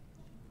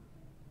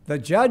 The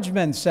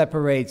judgment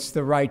separates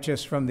the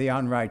righteous from the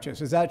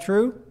unrighteous. Is that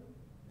true?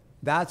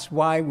 That's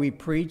why we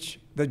preach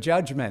the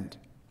judgment.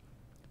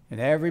 And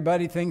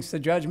everybody thinks the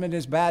judgment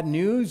is bad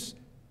news.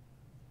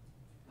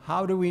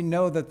 How do we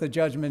know that the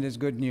judgment is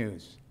good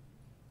news?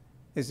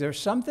 Is there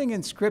something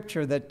in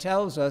Scripture that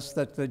tells us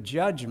that the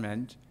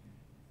judgment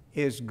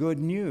is good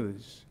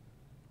news?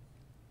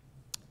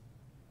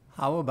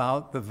 How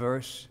about the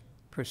verse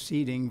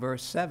preceding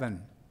verse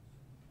 7?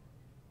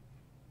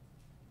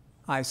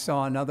 I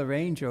saw another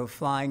angel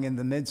flying in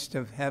the midst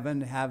of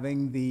heaven,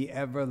 having the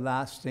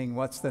everlasting,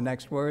 what's the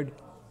next word?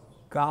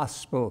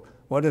 Gospel.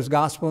 What does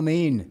gospel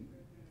mean?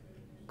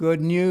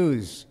 Good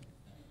news.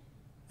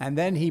 And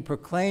then he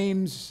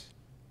proclaims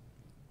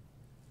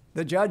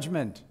the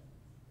judgment.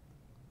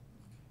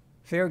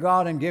 Fear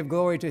God and give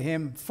glory to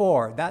him,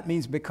 for. That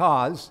means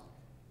because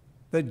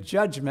the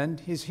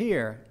judgment is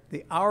here.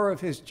 The hour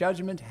of his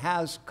judgment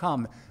has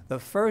come. The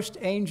first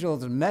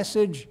angel's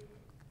message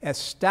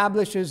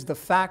establishes the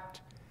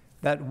fact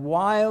that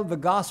while the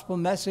gospel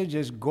message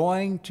is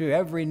going to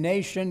every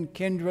nation,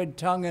 kindred,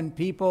 tongue, and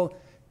people,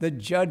 the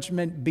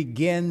judgment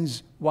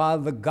begins while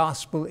the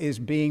gospel is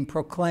being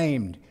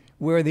proclaimed.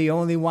 We're the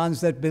only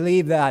ones that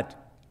believe that.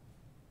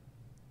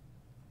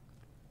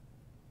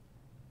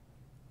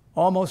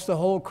 Almost the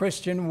whole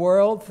Christian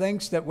world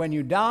thinks that when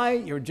you die,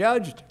 you're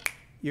judged,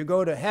 you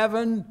go to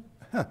heaven,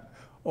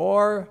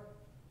 or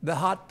the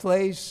hot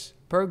place,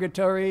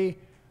 purgatory,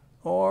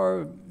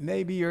 or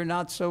maybe you're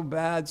not so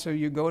bad, so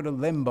you go to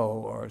limbo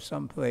or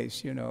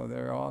someplace. You know,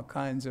 there are all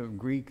kinds of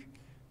Greek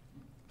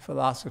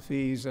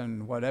philosophies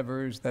and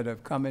whatevers that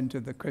have come into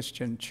the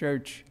Christian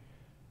church.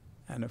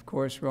 And of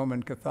course,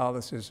 Roman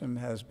Catholicism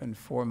has been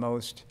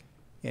foremost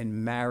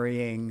in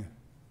marrying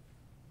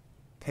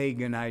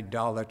pagan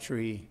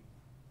idolatry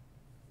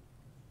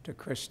to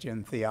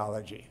Christian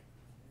theology.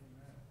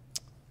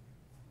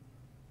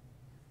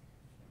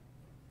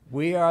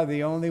 We are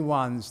the only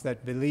ones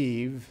that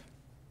believe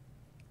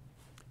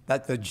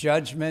that the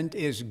judgment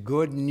is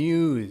good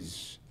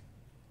news,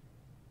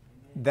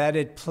 that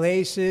it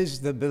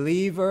places the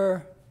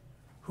believer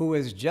who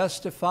is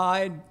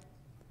justified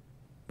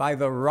by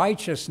the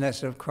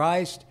righteousness of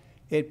Christ,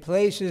 it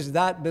places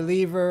that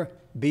believer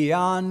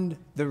beyond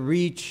the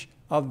reach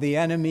of the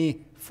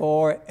enemy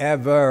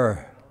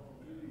forever.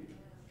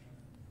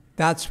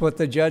 That's what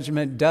the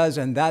judgment does,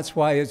 and that's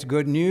why it's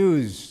good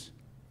news.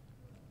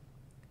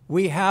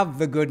 We have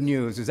the good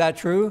news. Is that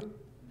true?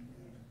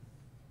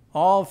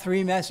 All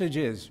three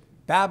messages.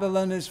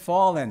 Babylon is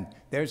fallen.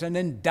 There's an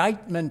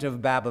indictment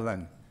of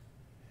Babylon.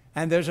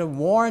 And there's a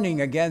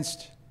warning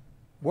against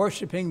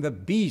worshiping the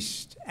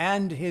beast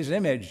and his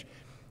image.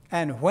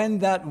 And when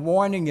that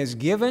warning is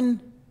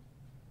given,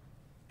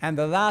 and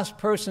the last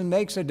person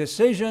makes a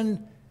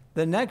decision,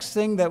 the next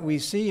thing that we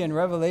see in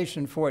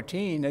Revelation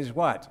 14 is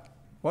what?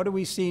 What do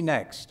we see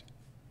next?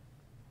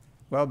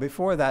 Well,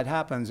 before that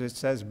happens, it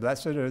says,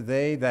 blessed are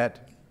they,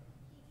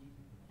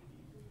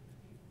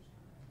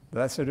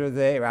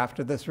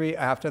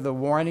 after the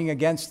warning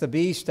against the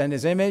beast and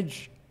his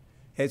image,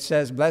 it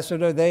says, blessed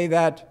are they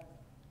that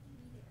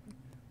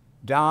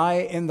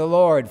die in the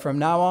Lord from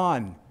now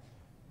on.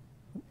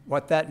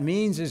 What that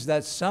means is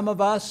that some of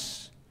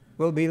us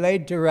will be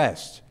laid to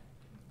rest.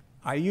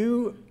 Are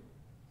you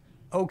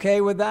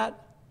okay with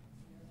that?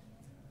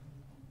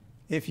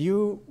 If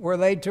you were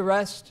laid to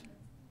rest?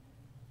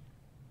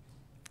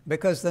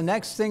 Because the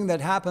next thing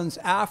that happens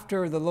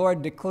after the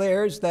Lord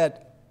declares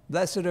that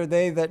blessed are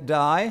they that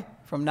die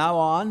from now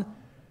on,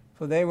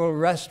 for they will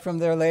rest from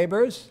their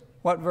labors.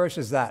 What verse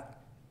is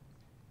that?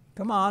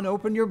 Come on,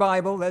 open your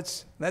Bible.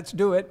 Let's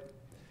do it.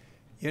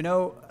 You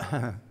know,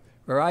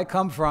 where I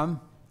come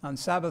from, on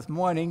Sabbath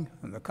morning,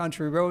 on the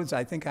country roads,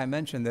 I think I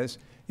mentioned this,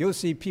 you'll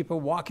see people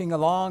walking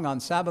along on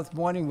Sabbath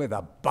morning with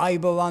a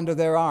Bible under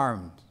their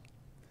arms.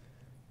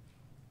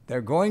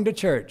 They're going to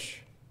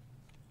church.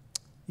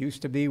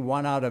 Used to be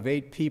 1 out of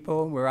 8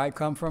 people where I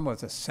come from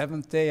was a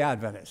Seventh-day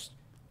Adventist.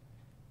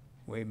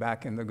 Way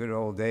back in the good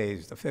old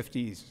days, the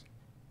 50s.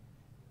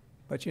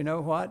 But you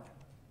know what?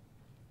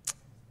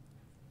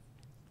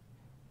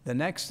 The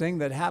next thing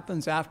that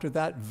happens after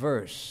that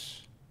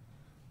verse,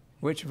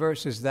 which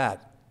verse is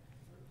that?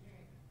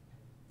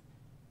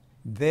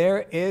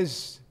 There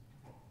is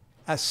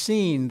a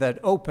scene that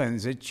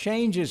opens. It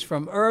changes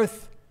from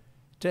earth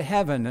to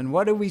heaven. And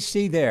what do we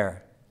see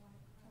there?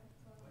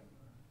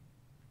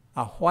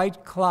 A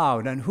white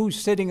cloud. And who's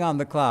sitting on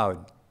the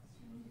cloud?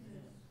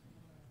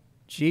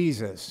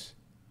 Jesus.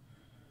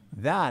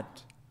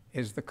 That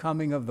is the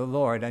coming of the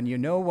Lord. And you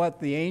know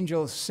what the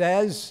angel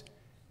says?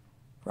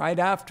 Right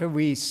after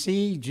we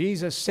see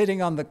Jesus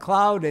sitting on the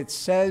cloud, it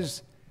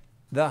says,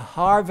 the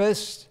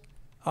harvest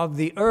of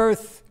the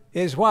earth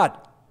is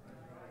what?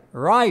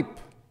 Ripe.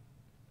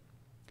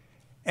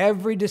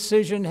 Every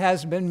decision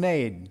has been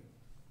made.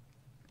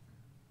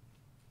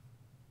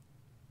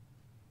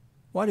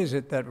 What is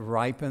it that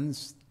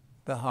ripens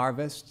the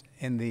harvest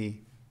in the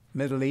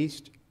Middle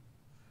East?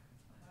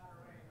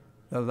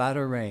 The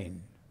latter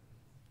rain.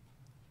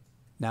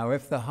 Now,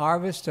 if the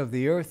harvest of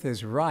the earth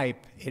is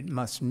ripe, it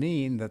must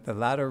mean that the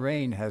latter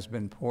rain has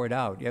been poured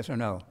out. Yes or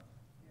no?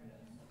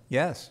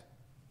 Yes.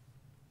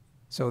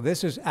 So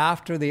this is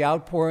after the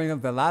outpouring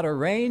of the latter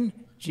rain.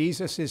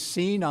 Jesus is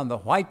seen on the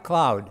white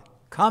cloud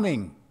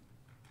coming,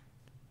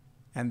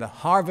 and the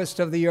harvest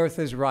of the earth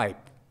is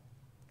ripe.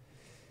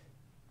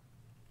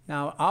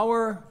 Now,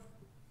 our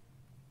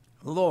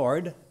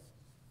Lord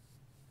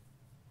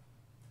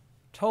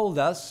told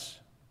us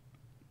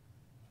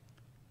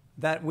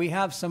that we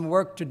have some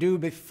work to do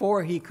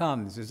before he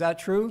comes. Is that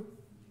true?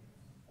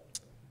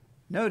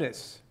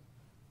 Notice,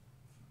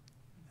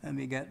 let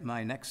me get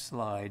my next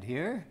slide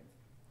here.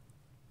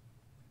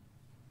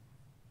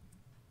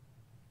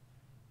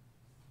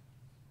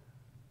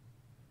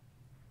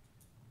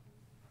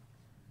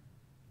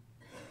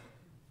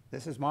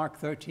 This is Mark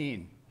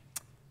 13.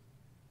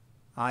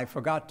 I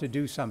forgot to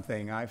do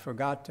something. I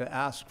forgot to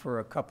ask for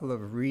a couple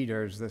of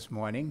readers this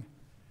morning.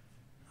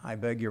 I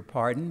beg your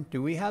pardon.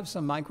 Do we have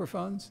some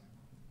microphones?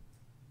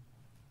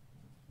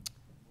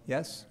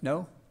 Yes?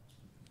 No?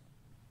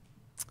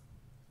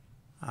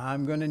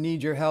 I'm going to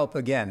need your help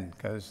again,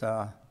 because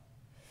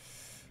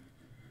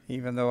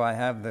even though I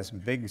have this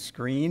big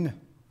screen,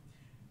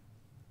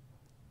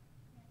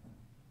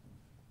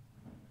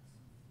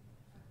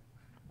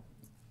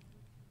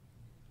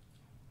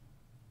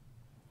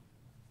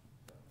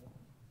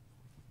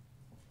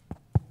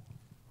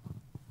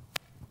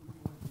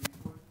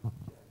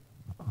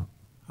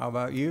 how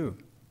about you?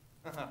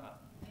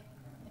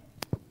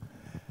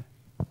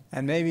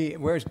 And maybe,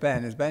 where's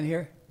Ben? Is Ben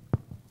here?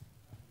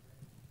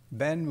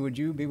 Ben, would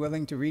you be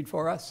willing to read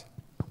for us?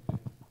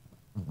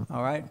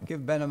 All right,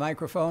 give Ben a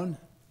microphone,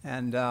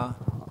 and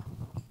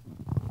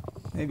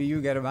maybe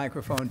you get a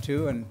microphone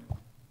too, and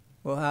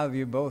we'll have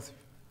you both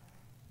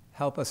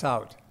help us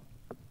out.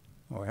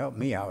 Or help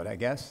me out, I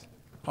guess.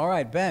 All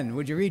right, Ben,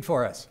 would you read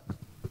for us?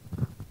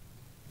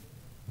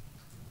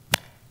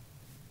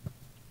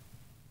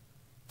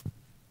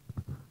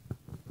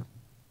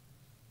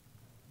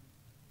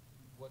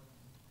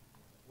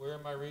 Where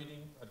am I reading?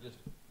 I just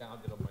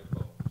found it on my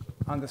phone.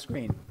 So. On the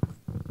screen.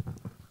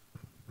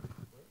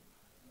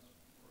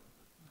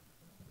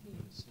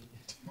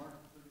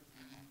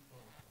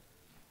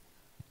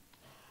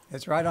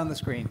 It's right on the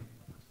screen.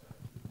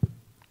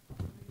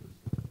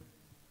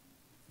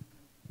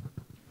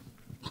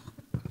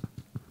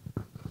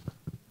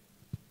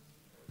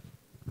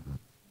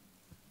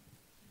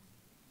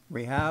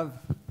 We have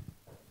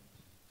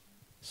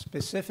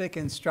specific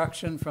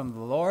instruction from the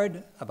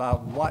Lord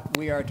about what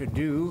we are to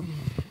do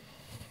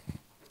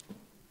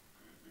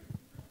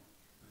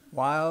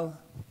while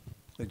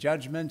the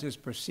judgment is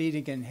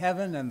proceeding in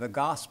heaven and the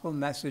gospel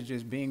message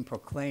is being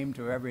proclaimed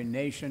to every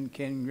nation,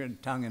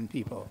 kindred, tongue, and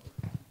people.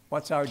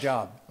 What's our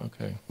job?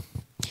 Okay.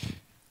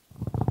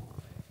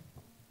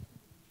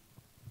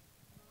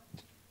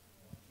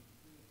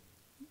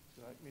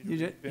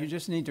 You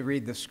just need to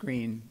read the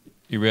screen.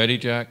 You ready,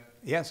 Jack?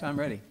 Yes, I'm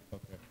ready.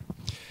 Okay.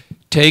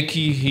 Take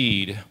ye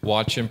heed,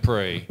 watch and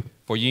pray,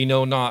 for ye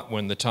know not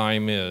when the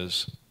time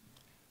is.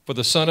 For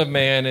the Son of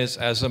Man is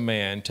as a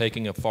man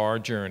taking a far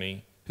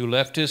journey, who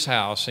left his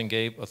house and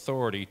gave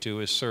authority to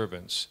his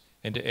servants,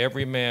 and to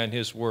every man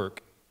his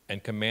work,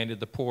 and commanded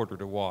the porter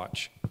to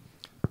watch.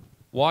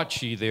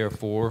 Watch ye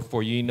therefore,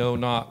 for ye know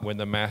not when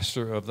the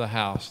master of the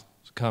house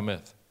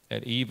cometh,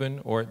 at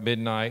even, or at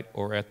midnight,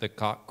 or at the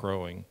cock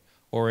crowing,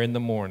 or in the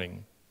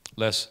morning,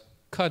 lest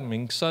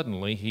coming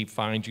suddenly he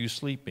find you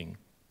sleeping.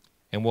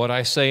 And what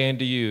I say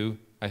unto you,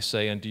 I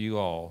say unto you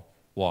all,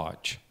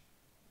 watch.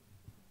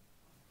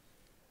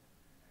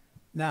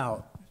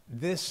 Now,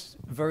 this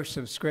verse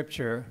of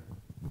Scripture,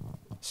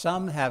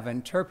 some have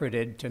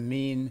interpreted to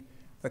mean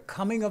the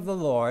coming of the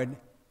Lord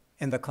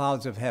in the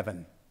clouds of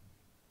heaven.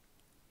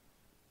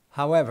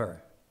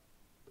 However,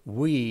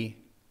 we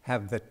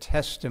have the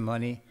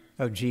testimony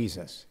of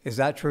Jesus. Is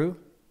that true?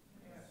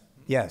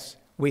 Yes.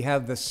 We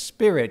have the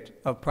spirit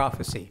of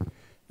prophecy.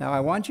 Now, I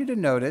want you to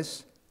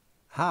notice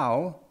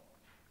how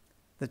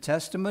the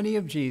testimony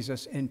of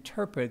Jesus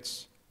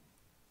interprets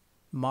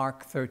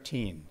Mark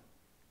 13.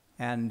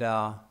 And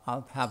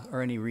I'll have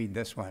Ernie read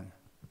this one.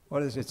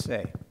 What does it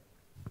say?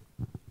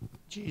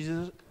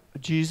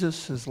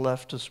 Jesus has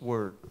left us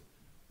word.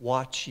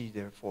 Watch ye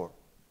therefore,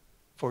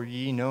 for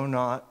ye know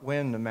not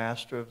when the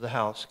master of the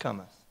house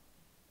cometh,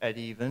 at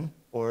even,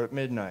 or at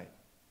midnight,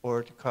 or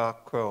at the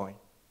cock crowing,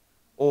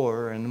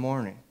 or in the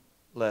morning,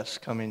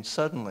 lest coming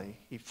suddenly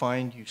he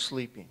find you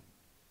sleeping.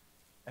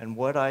 And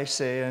what I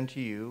say unto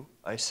you,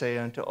 I say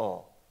unto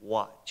all,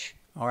 watch.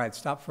 All right,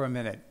 stop for a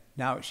minute.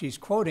 Now, she's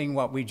quoting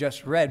what we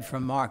just read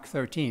from Mark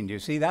 13. Do you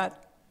see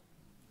that?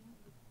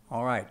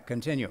 All right,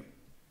 continue.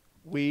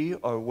 We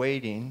are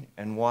waiting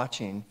and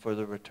watching for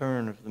the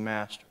return of the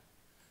Master,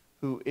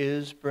 who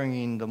is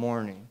bringing the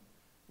morning,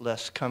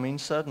 lest coming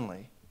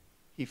suddenly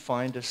he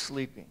find us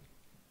sleeping.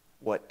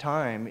 What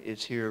time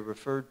is here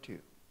referred to?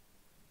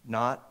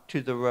 Not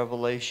to the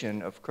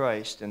revelation of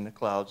Christ in the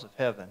clouds of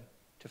heaven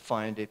to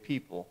find a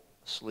people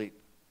asleep.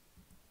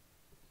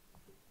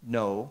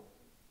 No,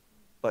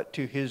 but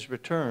to his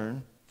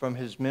return from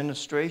his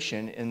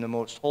ministration in the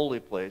most holy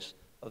place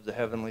of the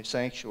heavenly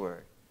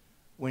sanctuary,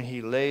 when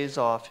he lays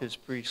off his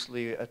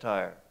priestly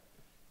attire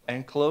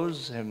and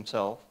clothes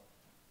himself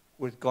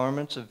with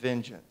garments of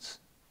vengeance.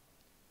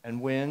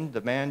 And when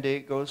the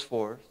mandate goes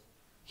forth,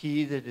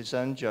 he that is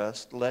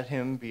unjust, let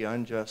him be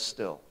unjust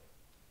still.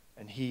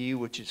 And he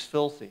which is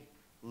filthy,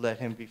 let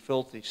him be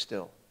filthy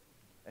still.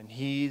 And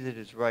he that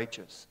is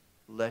righteous,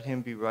 let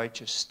him be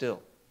righteous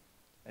still.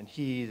 And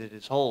he that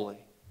is holy,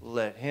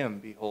 let him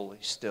be holy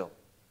still.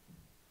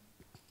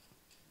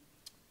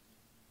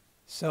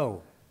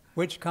 So,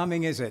 which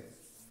coming is it?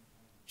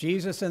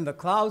 Jesus in the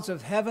clouds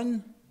of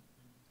heaven,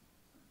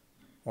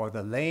 or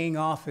the laying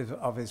off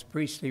of his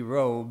priestly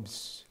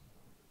robes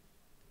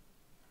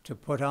to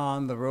put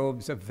on the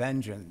robes of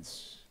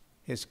vengeance,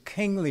 his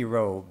kingly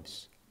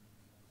robes?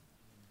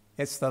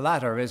 It's the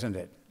latter, isn't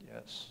it?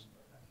 Yes.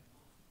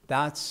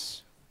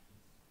 That's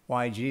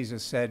why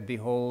Jesus said,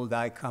 "Behold,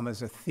 I come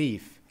as a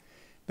thief."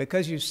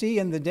 Because you see,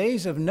 in the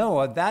days of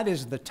Noah, that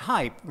is the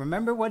type.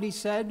 Remember what he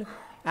said?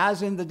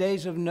 As in the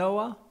days of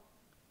Noah?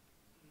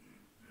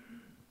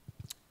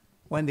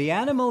 When the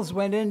animals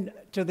went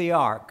into the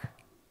ark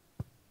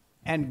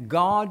and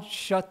God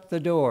shut the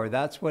door,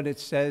 that's what it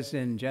says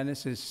in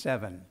Genesis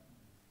 7.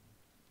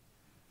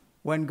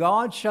 When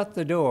God shut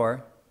the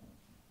door,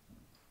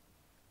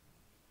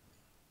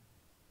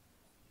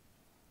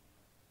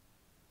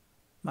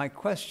 my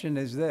question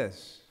is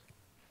this: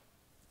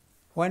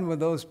 when were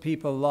those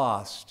people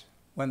lost?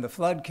 When the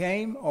flood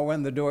came or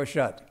when the door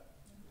shut?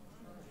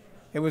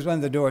 It was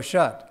when the door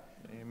shut.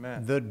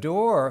 Amen. The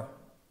door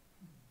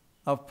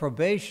of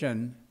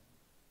probation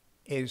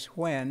is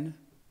when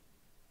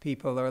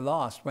people are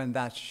lost, when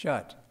that's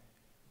shut.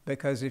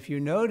 Because if you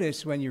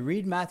notice, when you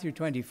read Matthew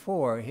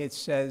 24, it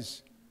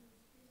says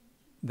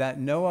that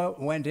Noah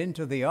went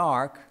into the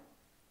ark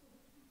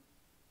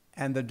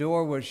and the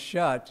door was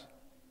shut.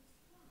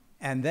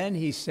 And then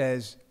he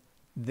says,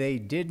 they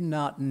did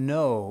not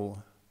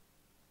know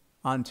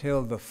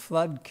until the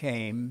flood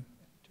came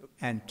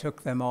and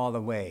took them all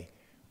away.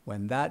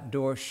 When that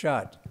door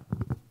shut,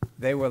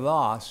 they were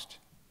lost,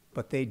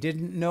 but they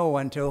didn't know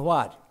until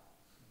what?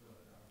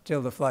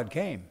 Till the flood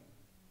came.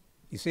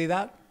 You see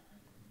that?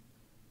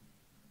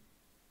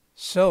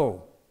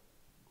 So,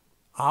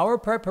 our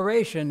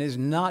preparation is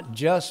not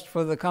just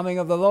for the coming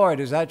of the Lord.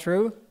 Is that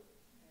true?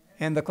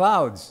 In the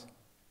clouds.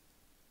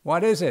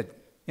 What is it?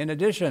 In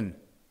addition,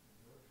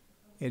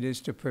 it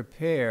is to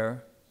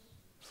prepare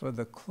for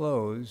the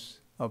close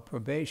of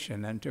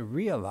probation and to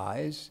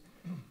realize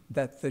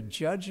that the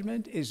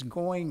judgment is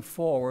going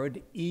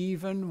forward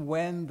even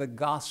when the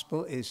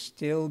gospel is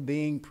still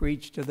being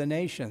preached to the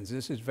nations.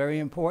 This is very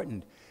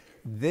important.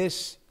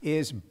 This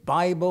is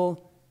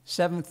Bible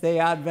Seventh-day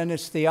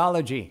Adventist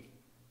theology.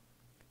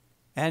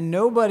 And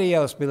nobody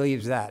else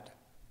believes that.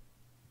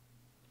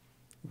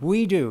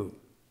 We do.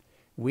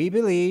 We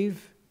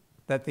believe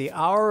that the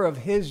hour of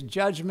his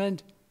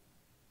judgment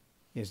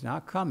is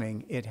not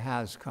coming, it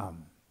has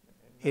come.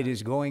 It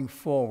is going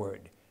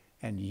forward.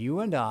 And you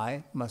and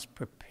I must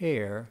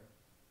prepare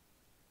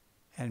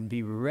and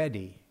be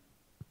ready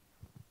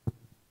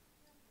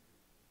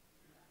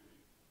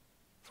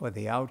for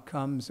the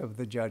outcomes of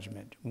the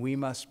judgment. We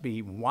must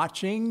be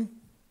watching,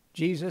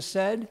 Jesus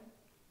said,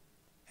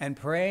 and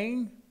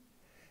praying,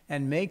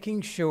 and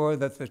making sure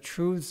that the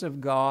truths of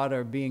God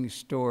are being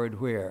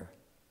stored where?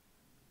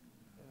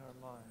 In our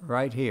mind.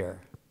 Right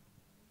here,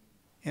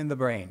 in the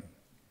brain.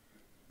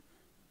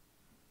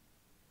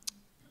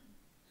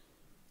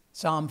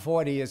 Psalm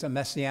 40 is a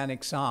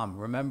messianic psalm.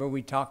 Remember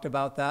we talked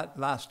about that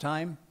last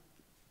time?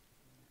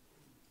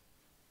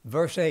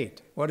 Verse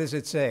 8, what does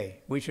it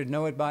say? We should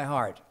know it by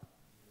heart.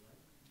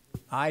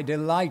 I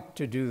delight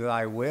to do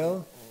thy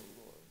will,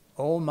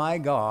 O my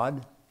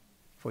God,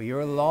 for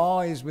your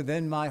law is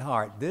within my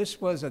heart.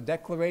 This was a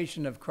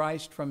declaration of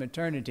Christ from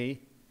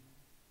eternity.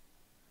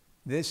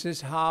 This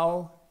is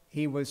how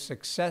he was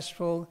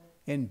successful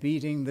in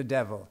beating the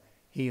devil.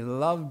 He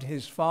loved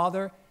his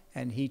Father,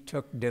 and he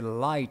took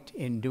delight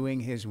in doing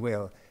his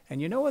will.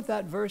 And you know what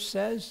that verse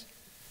says?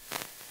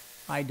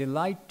 I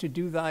delight to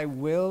do thy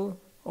will,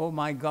 O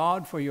my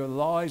God, for your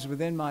law is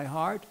within my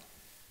heart.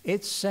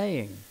 It's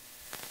saying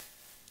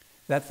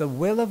that the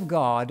will of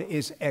God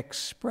is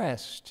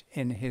expressed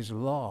in his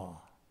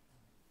law.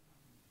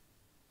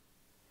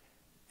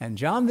 And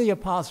John the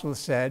Apostle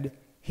said,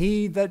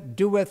 he that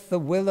doeth the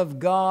will of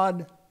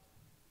God,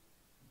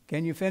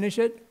 can you finish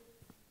it?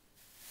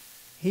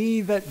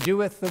 He that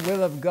doeth the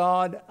will of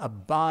God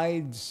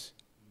abides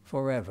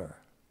forever.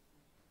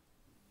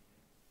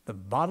 The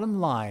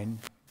bottom line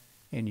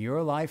in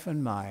your life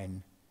and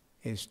mine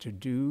is to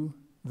do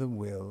the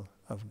will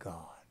of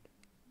God.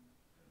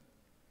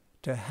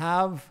 To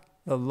have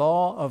the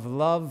law of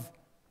love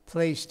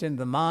placed in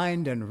the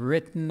mind and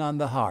written on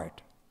the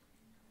heart,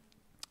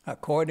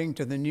 according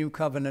to the new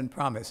covenant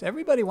promise.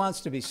 Everybody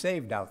wants to be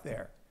saved out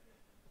there.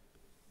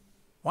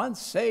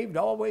 Once saved,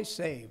 always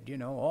saved, you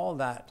know, all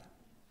that.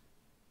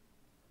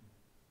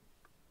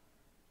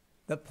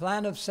 The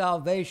plan of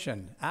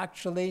salvation,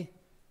 actually,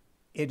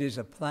 it is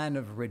a plan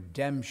of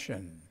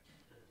redemption.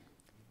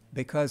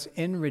 Because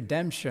in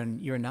redemption,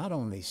 you're not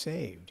only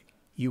saved,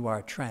 you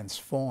are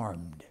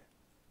transformed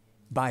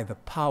by the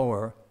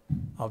power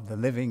of the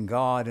living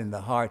God in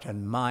the heart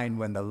and mind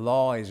when the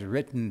law is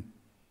written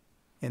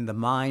in the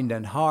mind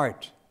and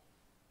heart.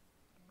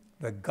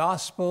 The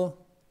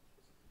gospel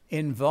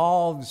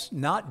involves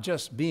not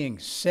just being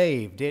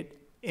saved, it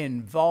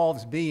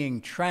involves being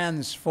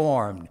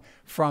transformed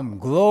from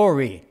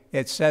glory.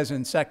 It says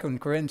in 2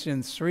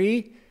 Corinthians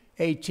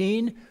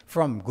 3:18,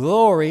 from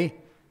glory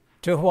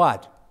to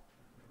what?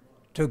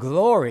 To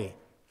glory,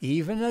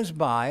 even as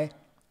by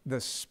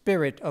the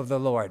Spirit of the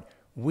Lord.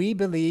 We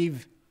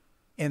believe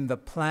in the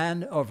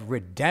plan of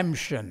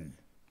redemption.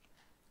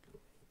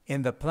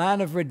 In the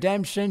plan of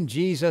redemption,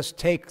 Jesus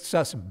takes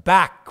us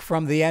back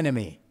from the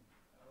enemy.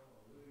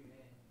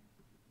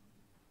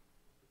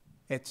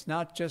 It's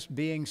not just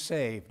being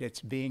saved,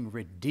 it's being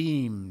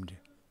redeemed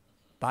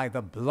by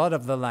the blood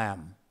of the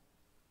Lamb,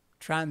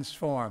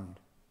 transformed,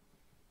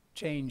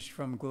 changed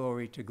from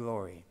glory to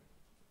glory.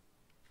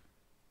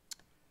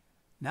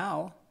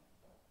 Now,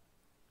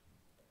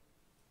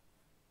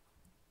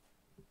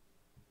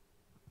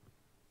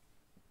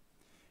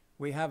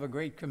 we have a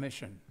great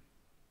commission.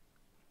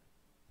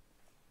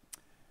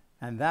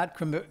 And that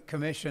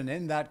commission,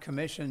 in that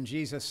commission,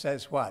 Jesus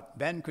says what?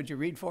 Ben, could you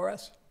read for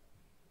us?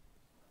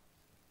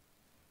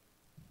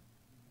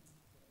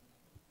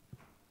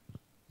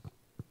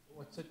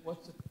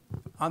 What's it?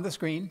 On the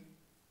screen.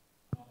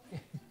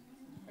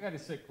 I got to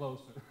sit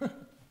closer.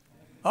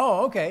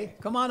 Oh, okay.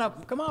 Come on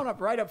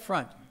up right up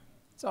front.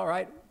 It's all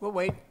right. We'll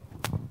wait.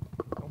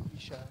 Don't be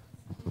shy.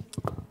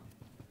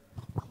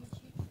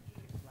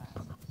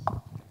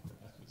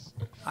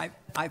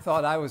 I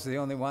thought I was the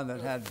only one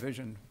that had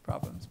vision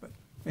problems, but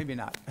maybe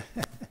not.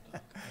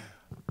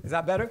 Is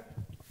that better?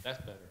 That's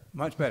better.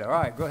 Much better. All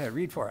right, go ahead.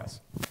 Read for us.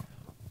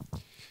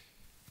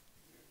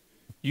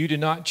 You did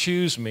not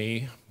choose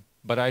me,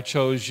 but I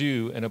chose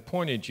you and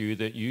appointed you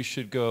that you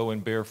should go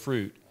and bear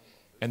fruit,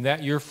 and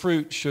that your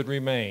fruit should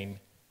remain,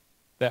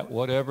 that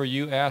whatever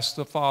you ask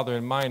the Father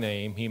in my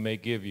name, he may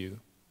give you.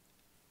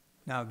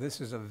 Now,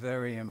 this is a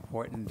very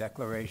important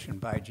declaration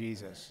by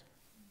Jesus.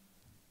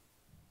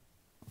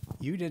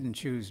 You didn't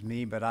choose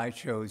me, but I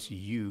chose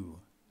you.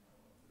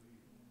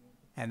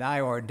 And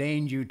I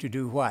ordained you to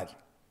do what?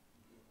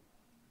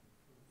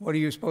 What are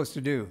you supposed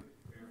to do?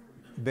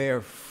 Bear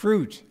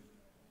fruit.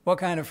 What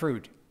kind of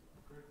fruit?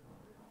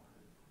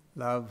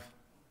 Love,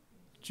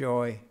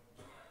 joy,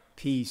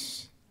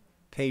 peace,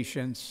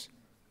 patience,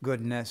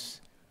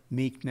 goodness,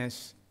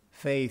 meekness,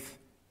 faith.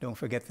 Don't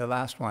forget the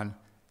last one,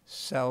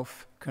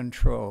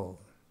 self-control.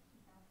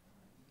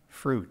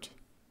 Fruit.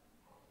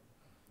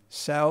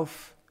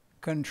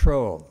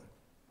 Self-control.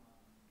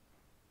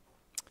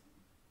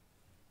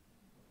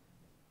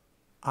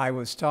 I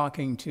was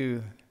talking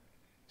to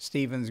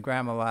Stephen's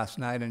grandma last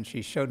night, and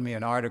she showed me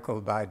an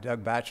article by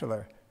Doug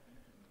Batchelor.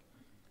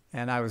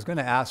 And I was going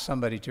to ask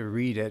somebody to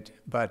read it,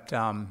 but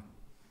I'll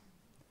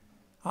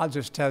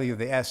just tell you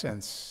the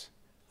essence.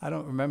 I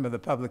don't remember the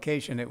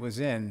publication it was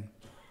in.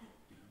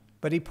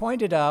 But he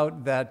pointed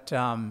out that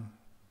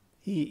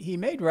he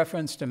made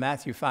reference to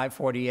Matthew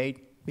 5:48,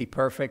 be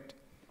perfect,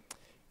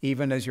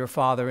 even as your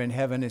Father in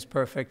heaven is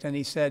perfect. And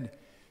he said,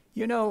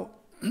 you know,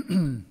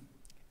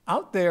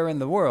 out there in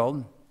the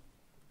world,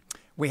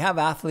 we have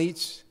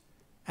athletes,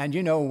 and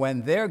you know,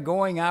 when they're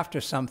going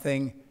after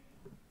something,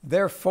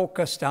 they're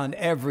focused on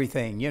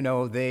everything. You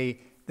know, they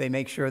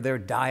make sure their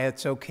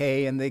diet's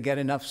okay and they get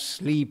enough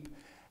sleep,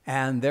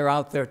 and they're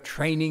out there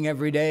training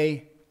every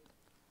day.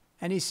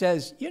 And he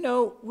says, you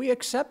know, we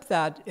accept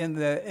that in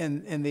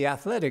the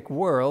athletic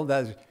world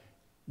as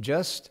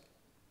just,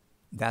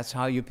 that's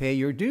how you pay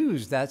your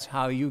dues. That's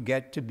how you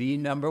get to be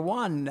number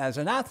one as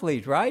an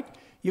athlete, right?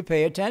 You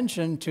pay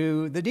attention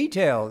to the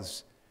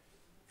details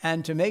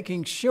and to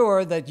making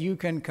sure that you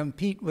can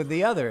compete with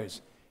the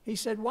others. He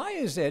said, why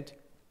is it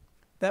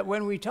that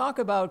when we talk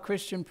about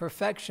Christian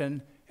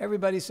perfection,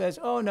 everybody says,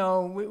 oh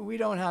no, we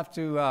don't have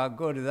to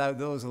go to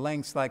those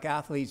lengths like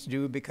athletes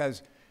do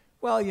because,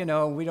 well, you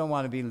know, we don't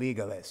want to be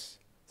legalists.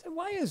 So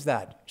why is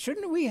that?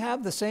 Shouldn't we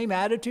have the same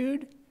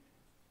attitude?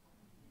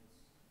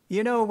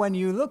 You know, when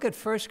you look at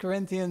 1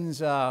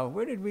 Corinthians,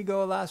 where did we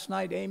go last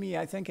night, Amy?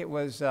 I think it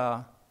was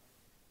 1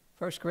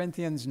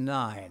 Corinthians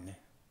 9.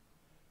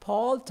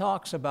 Paul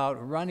talks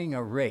about running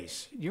a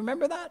race. Do you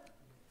remember that?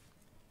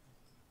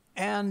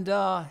 And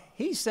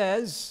he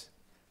says,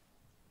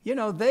 you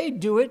know, they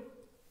do it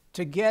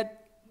to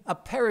get a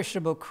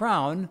perishable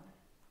crown,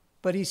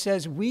 but he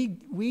says we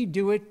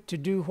do it to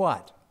do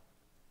what?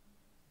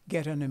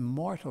 Get an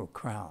immortal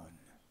crown.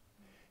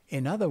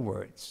 In other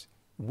words,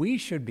 we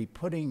should be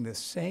putting the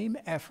same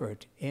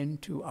effort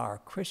into our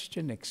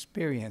Christian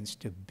experience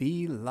to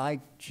be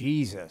like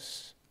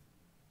Jesus,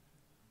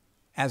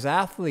 as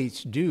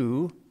athletes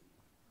do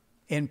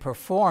in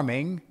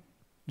performing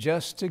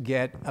just to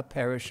get a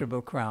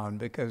perishable crown,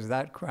 because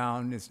that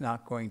crown is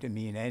not going to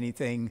mean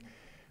anything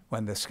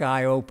when the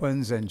sky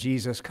opens and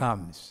Jesus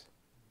comes.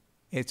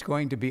 It's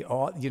going to be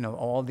all, you know,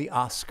 all the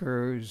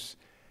Oscars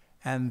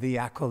and the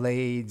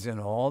accolades and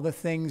all the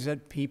things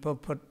that people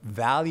put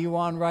value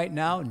on right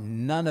now.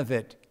 None of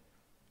it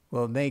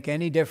will make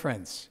any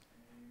difference.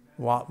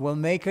 What will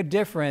make a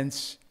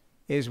difference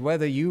is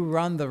whether you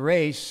run the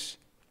race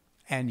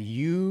and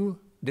you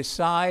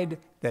decide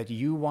that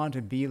you want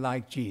to be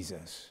like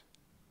Jesus.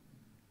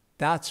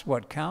 That's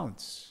what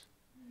counts.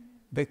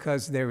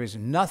 Because there is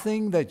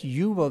nothing that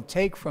you will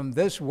take from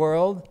this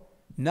world,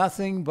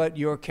 nothing but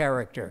your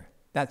character.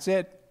 That's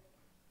it.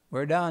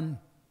 We're done.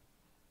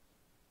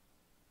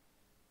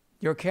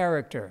 Your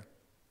character.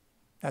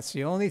 That's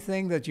the only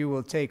thing that you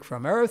will take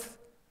from earth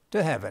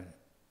to heaven.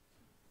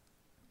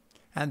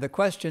 And the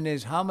question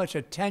is, how much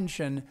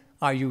attention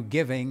are you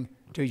giving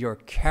to your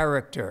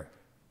character?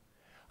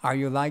 Are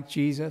you like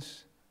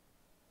Jesus?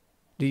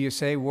 Do you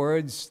say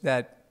words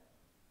that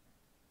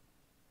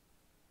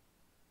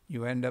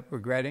you end up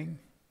regretting?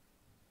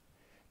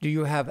 Do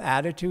you have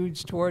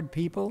attitudes toward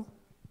people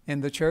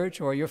in the church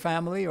or your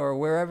family or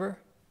wherever?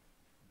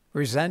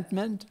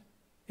 Resentment,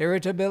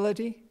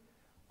 irritability,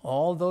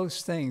 all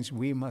those things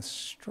we must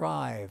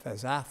strive,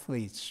 as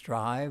athletes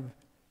strive,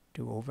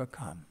 to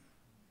overcome.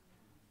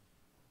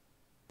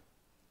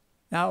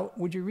 Now,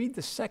 would you read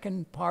the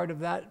second part of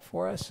that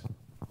for us?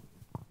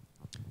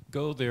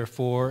 Go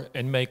therefore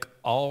and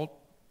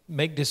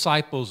make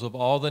disciples of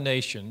all the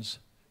nations,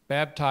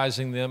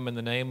 baptizing them in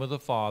the name of the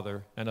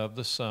Father and of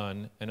the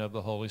Son and of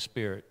the Holy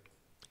Spirit,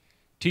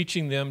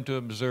 teaching them to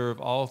observe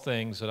all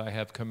things that I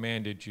have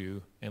commanded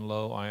you, and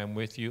lo, I am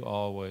with you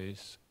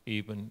always,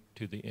 even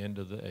to the end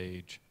of the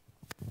age.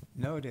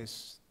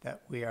 Notice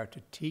that we are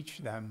to teach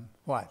them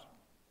what?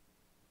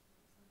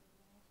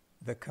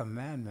 The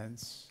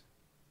commandments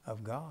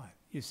of God.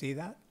 You see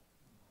that?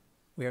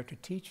 We are to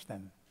teach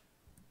them.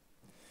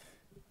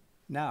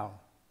 Now,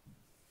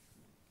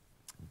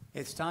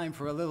 it's time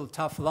for a little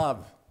tough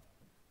love.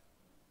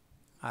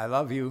 I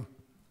love you.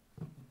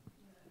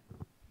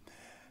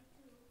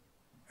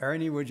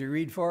 Ernie, would you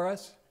read for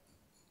us?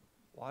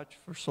 Watch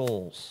for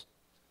souls.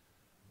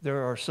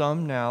 There are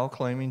some now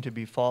claiming to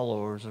be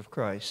followers of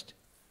Christ,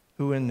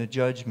 who in the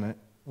judgment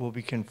will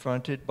be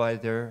confronted by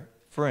their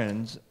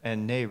friends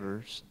and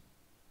neighbors,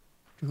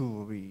 to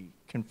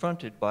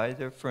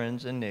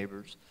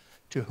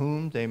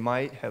whom they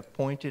might have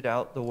pointed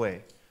out the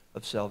way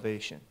of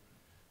salvation,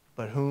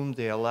 but whom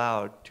they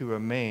allowed to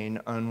remain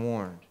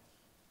unwarned.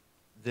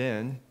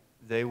 Then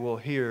they will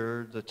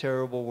hear the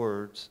terrible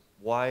words,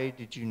 "Why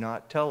did you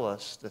not tell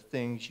us the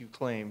things you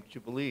claimed to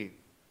believe?"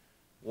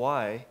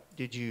 Why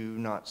did you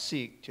not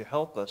seek to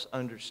help us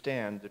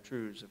understand the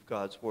truths of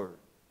God's Word?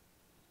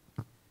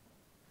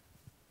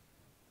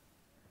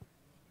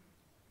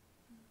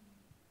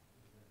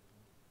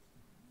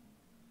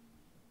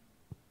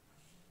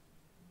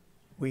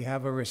 We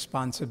have a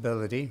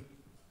responsibility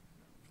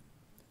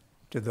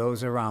to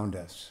those around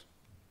us.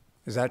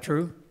 Is that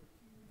true?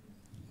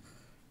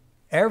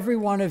 Every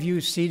one of you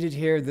seated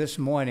here this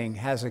morning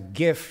has a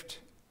gift.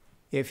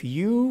 If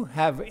you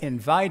have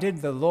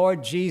invited the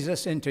Lord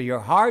Jesus into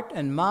your heart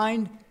and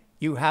mind,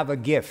 you have a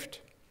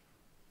gift.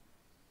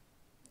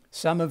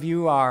 Some of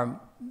you are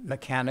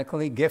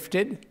mechanically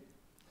gifted.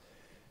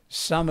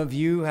 Some of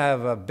you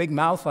have a big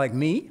mouth like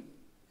me.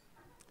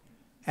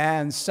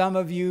 And some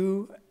of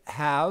you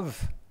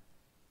have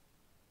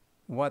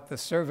what the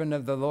servant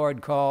of the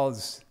Lord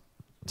calls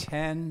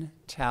 10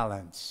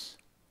 talents.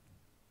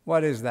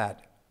 What is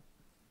that?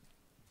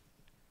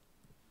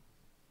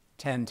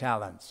 10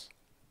 talents.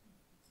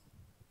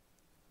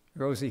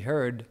 Rosie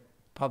Hurd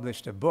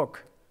published a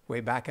book way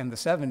back in the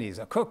 70s,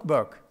 a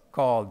cookbook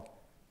called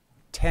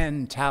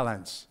 10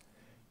 Talents.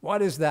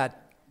 What is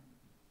that?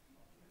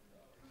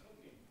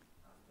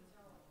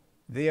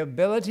 The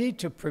ability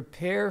to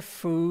prepare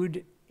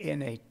food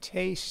in a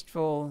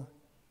tasteful,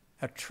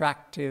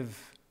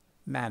 attractive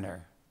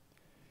manner.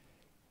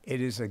 It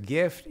is a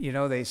gift. You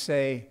know, they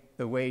say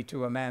the way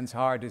to a man's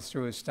heart is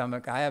through his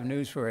stomach. I have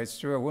news for you. It's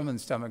through a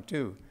woman's stomach,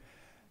 too.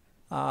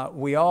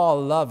 We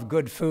all love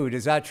good food.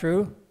 Is that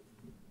true?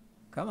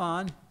 Come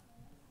on.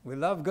 We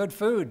love good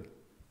food.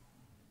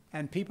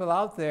 And people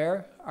out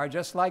there are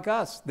just like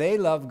us. They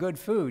love good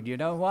food. You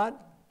know what?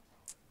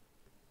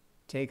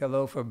 Take a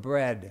loaf of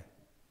bread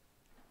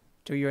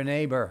to your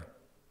neighbor.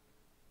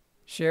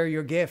 Share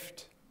your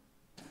gift.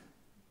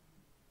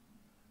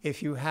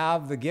 If you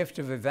have the gift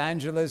of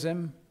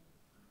evangelism,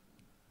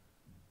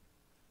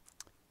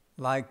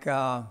 like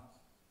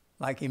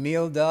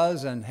Emil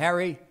does and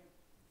Harry,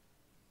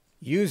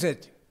 use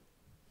it.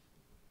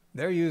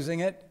 They're using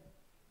it.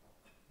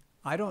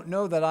 I don't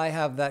know that I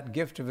have that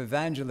gift of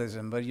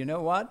evangelism, but you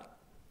know what?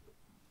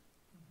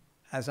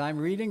 As I'm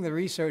reading the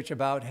research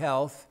about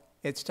health,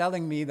 it's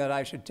telling me that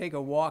I should take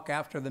a walk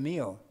after the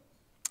meal.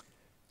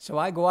 So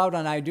I go out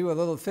and I do a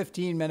little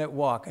 15-minute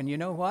walk. And you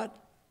know what?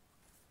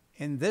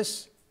 In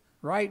this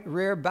right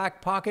rear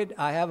back pocket,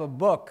 I have a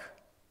book.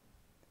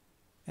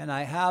 And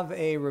I have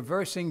a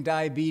reversing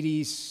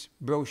diabetes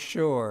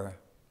brochure.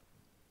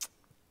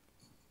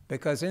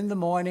 Because in the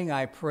morning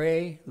I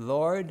pray,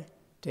 Lord,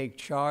 take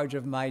charge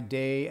of my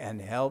day and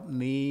help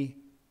me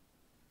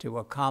to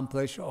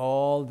accomplish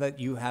all that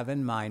you have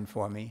in mind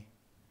for me.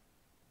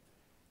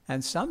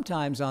 And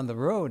sometimes on the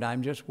road,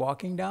 I'm just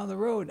walking down the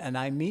road and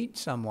I meet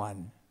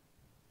someone.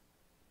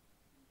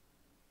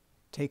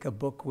 Take a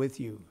book with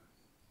you.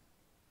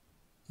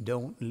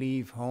 Don't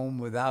leave home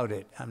without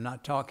it. I'm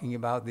not talking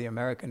about the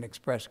American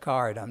Express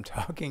card. I'm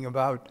talking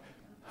about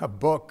a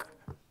book.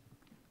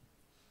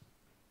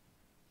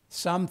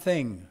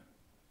 Something.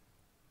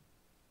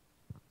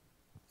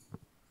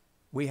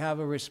 We have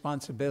a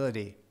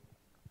responsibility.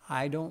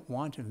 I don't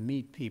want to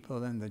meet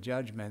people in the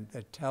judgment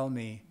that tell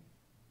me,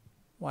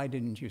 why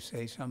didn't you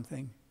say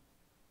something?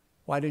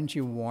 Why didn't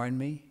you warn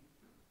me?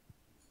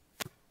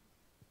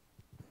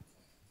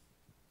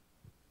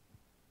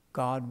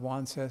 God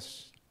wants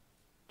us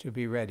to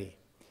be ready.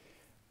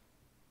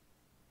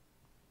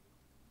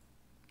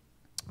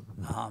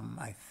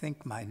 I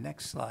think my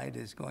next slide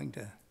is going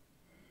to...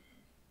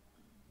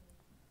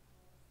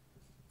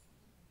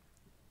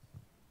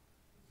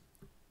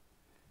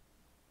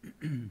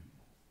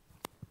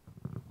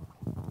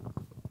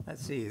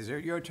 Let's see, is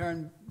it your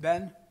turn,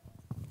 Ben?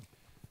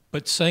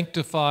 But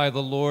sanctify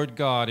the Lord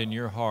God in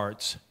your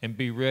hearts, and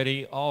be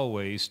ready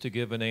always to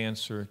give an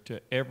answer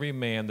to every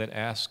man that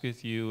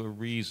asketh you a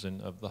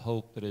reason of the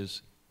hope that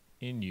is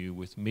in you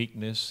with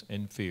meekness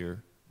and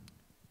fear.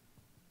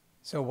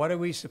 So what are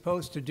we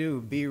supposed to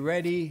do? Be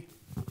ready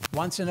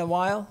once in a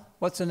while?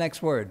 What's the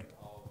next word?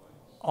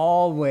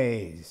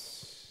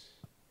 Always.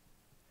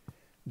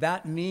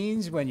 That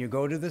means when you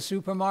go to the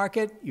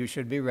supermarket, you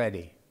should be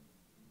ready.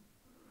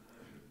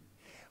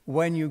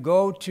 When you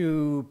go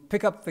to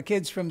pick up the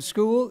kids from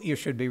school, you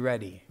should be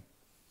ready.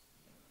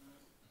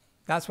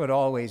 That's what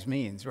always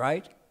means,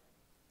 right?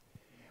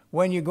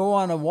 When you go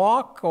on a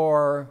walk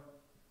or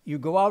you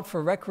go out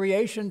for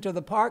recreation to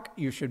the park,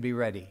 you should be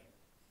ready.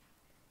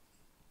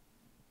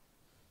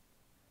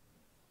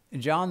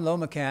 John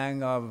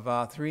Lomacang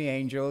of Three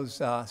Angels.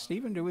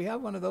 Stephen, do we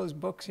have one of those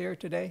books here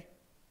today?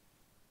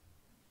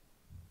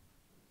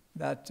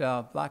 That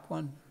black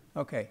one?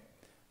 Okay.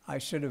 I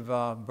should have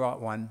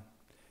brought one.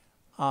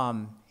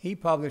 He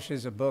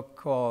publishes a book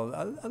called,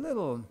 a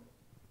little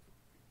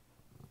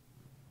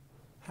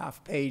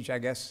half-page, I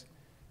guess,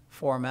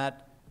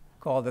 format,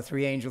 called The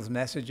Three Angels'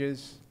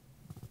 Messages.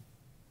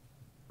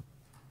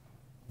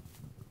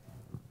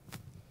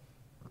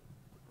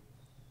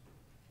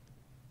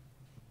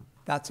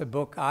 That's a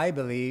book, I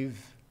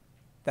believe,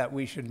 that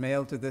we should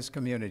mail to this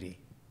community.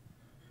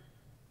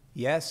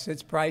 Yes,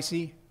 it's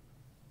pricey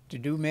to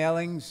do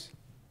mailings,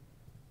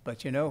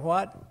 But you know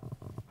what?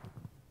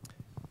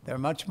 They're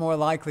much more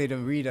likely to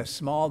read a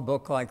small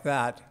book like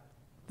that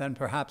than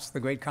perhaps The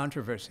Great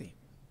Controversy.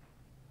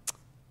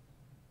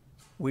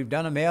 We've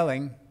done a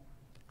mailing.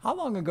 How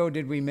long ago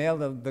did we mail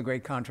the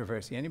Great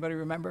Controversy? Anybody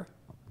remember?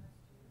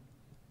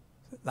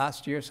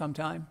 Last year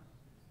sometime?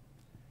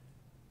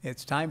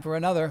 It's time for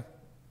another.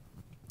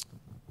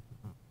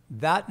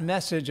 That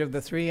message of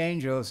the three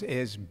angels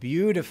is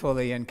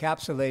beautifully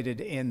encapsulated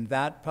in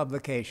that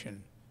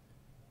publication.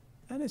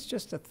 And it's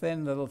just a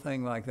thin little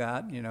thing like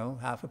that, you know,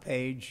 half a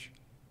page.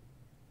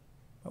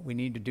 But we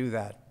need to do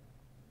that.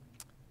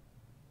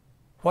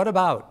 What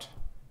about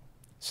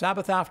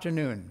Sabbath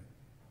afternoon?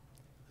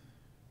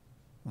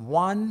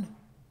 1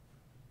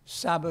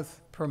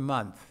 Sabbath per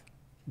month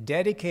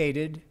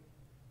dedicated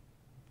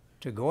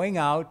to going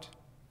out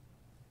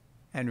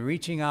and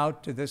reaching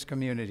out to this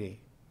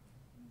community.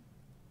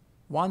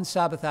 1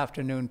 Sabbath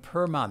afternoon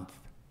per month.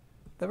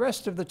 The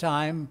rest of the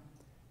time,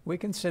 we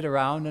can sit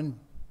around and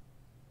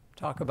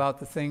talk about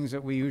the things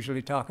that we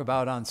usually talk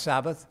about on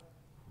Sabbath.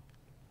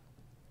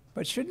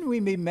 But shouldn't we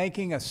be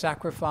making a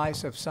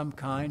sacrifice of some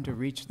kind to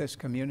reach this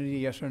community,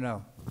 yes or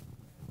no?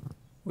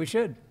 We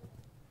should.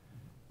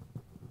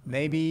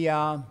 Maybe,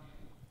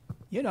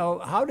 you know,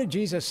 how did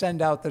Jesus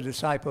send out the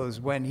disciples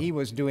when he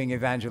was doing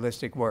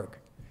evangelistic work?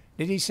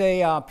 Did he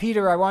say,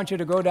 Peter, I want you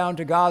to go down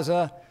to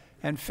Gaza,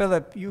 and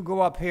Philip, you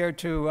go up here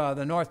to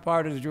the north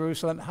part of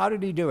Jerusalem? How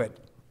did he do it?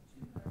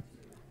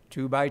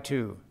 2 by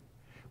 2.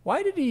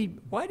 Why did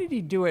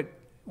he do it?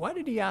 Why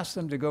did he ask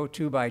them to go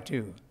 2 by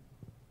 2?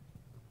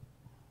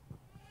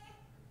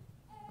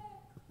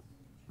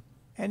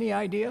 Any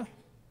idea?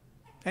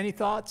 Any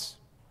thoughts?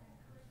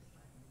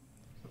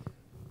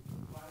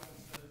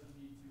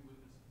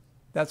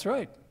 That's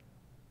right.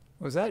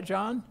 Was that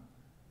John?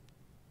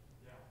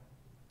 Yeah.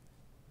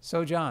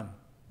 So, John,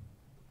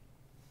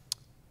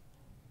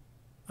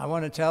 I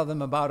want to tell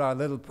them about our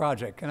little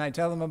project. Can I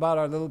tell them about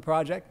our little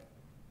project?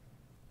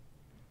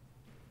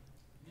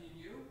 Me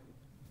and you?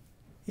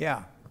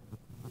 Yeah.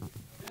 Yes.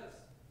 It's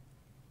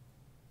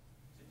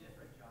a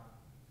different John.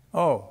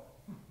 Oh,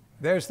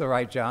 there's the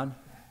right John.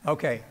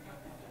 Okay.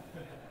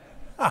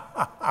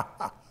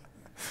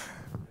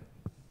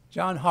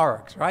 John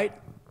Horrocks, right?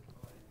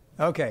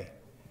 Okay.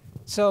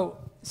 So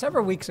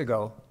several weeks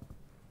ago,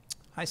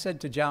 I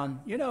said to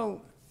John, you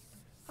know,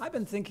 I've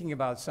been thinking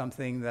about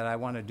something that I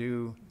want to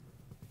do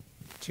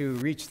to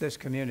reach this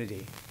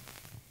community.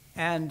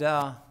 And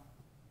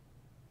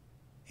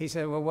he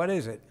said, well, what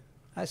is it?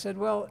 I said,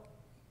 well,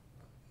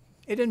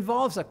 it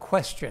involves a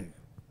question.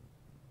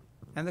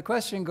 And the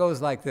question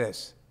goes like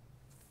this.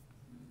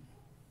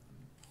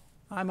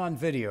 I'm on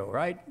video,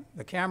 right?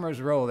 The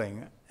camera's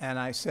rolling, and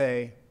I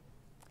say,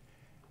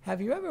 have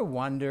you ever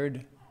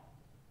wondered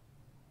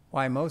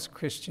why most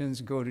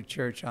Christians go to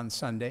church on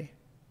Sunday?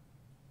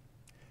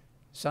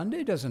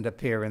 Sunday doesn't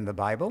appear in the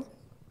Bible.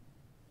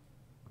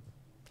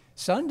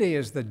 Sunday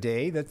is the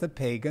day that the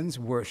pagans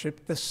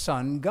worship the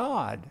sun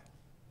god.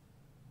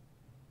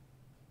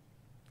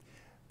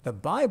 The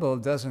Bible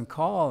doesn't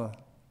call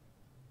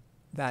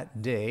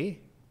that day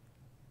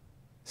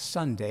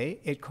Sunday,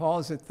 it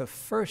calls it the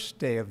first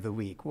day of the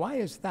week. Why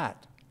is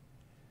that?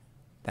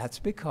 That's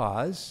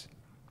because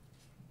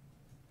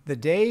the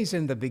days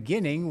in the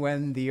beginning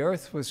when the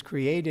earth was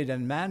created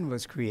and man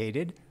was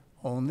created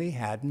only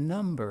had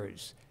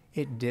numbers.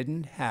 It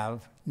didn't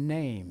have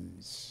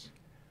names.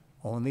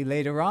 Only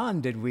later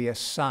on did we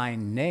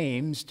assign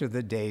names to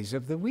the days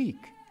of the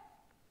week.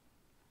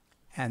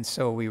 And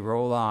so we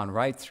roll on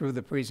right through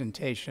the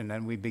presentation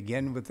and we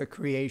begin with the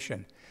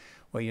creation.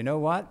 Well, you know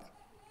what?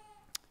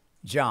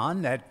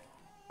 John, at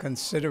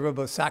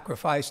considerable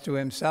sacrifice to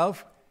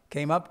himself,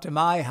 came up to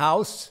my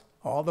house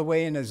all the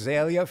way in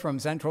Azalea from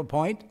Central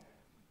Point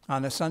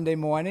on a Sunday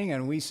morning,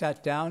 and we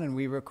sat down and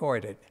we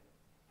recorded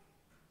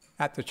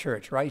at the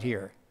church right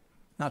here.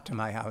 Not to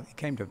my house. He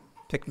came to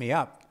pick me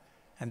up,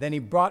 and then he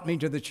brought me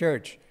to the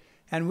church,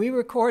 and we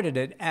recorded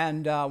it.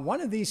 And one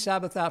of these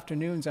Sabbath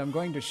afternoons, I'm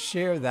going to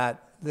share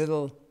that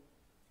little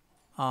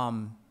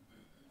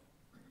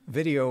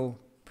video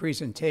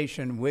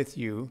presentation with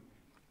you,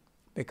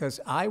 because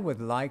I would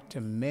like to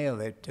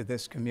mail it to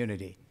this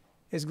community.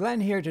 Is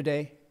Glenn here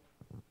today?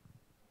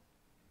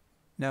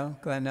 No?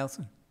 Glenn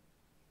Nelson?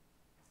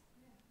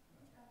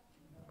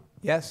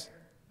 Yes?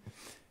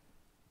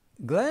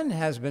 Glenn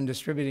has been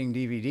distributing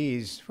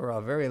DVDs for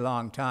a very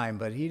long time,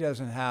 but he has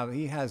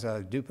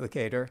a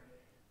duplicator,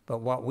 but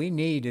what we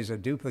need is a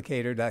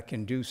duplicator that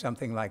can do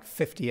something like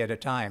 50 at a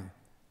time.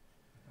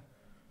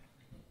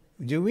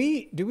 Do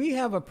we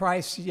have a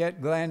price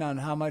yet, Glenn, on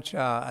how much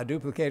a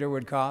duplicator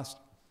would cost?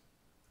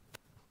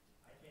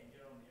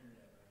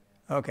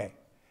 Okay.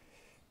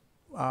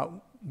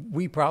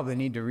 We probably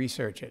need to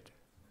research it.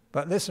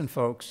 But listen,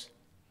 folks,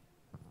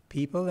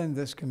 people in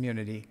this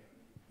community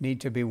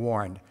need to be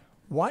warned.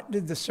 What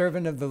did the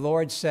servant of the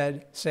Lord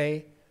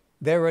say?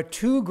 There are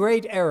 2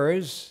 great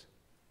errors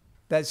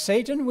that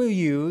Satan will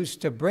use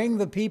to bring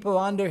the people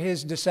under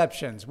his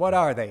deceptions. What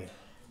are they?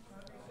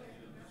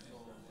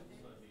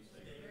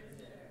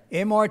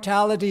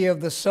 immortality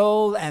of the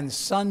soul, and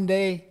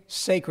Sunday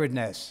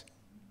sacredness.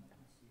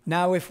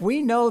 Now, if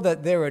we know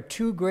that there are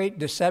two great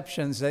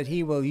deceptions that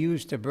he will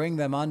use to bring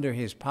them under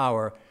his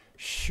power,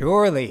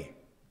 surely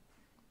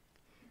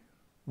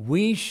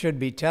we should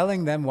be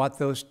telling them what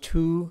those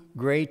two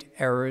great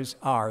errors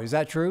are. Is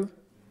that true?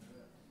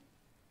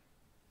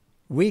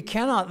 We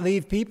cannot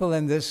leave people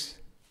in this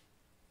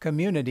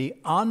community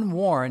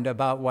unwarned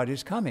about what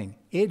is coming.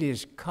 It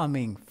is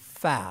coming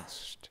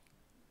fast.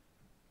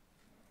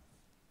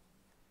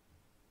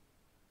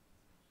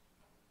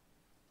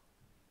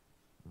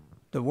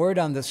 The word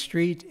on the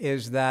street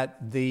is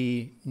that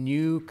the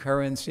new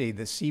currency,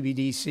 the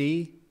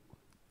CBDC,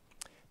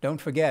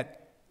 don't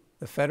forget,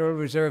 the Federal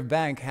Reserve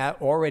Bank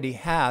already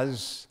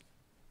has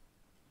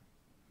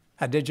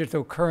a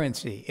digital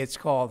currency. It's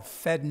called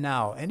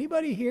FedNow.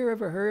 Anybody here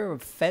ever heard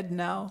of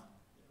FedNow?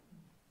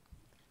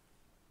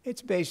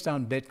 It's based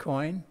on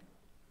Bitcoin.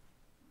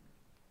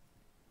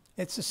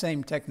 It's the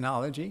same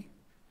technology.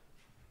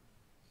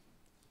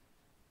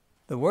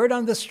 The word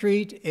on the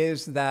street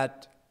is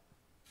that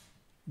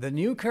the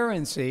new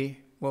currency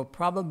will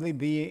probably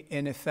be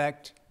in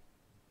effect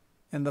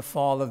in the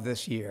fall of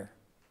this year.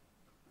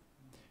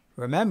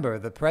 Remember,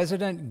 the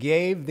president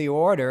gave the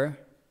order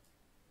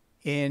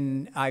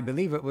in, I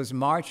believe it was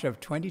March of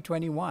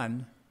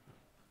 2021,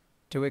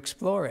 to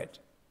explore it.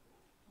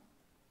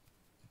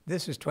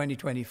 This is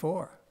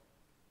 2024.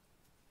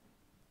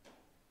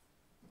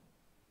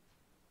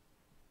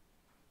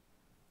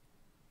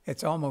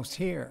 It's almost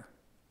here.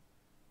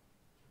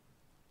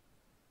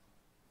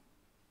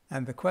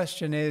 And the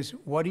question is,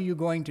 what are you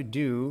going to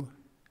do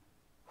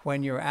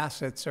when your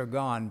assets are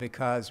gone?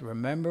 Because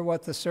remember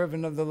what the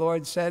servant of the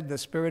Lord said, the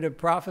spirit of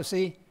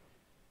prophecy?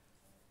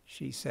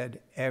 She said,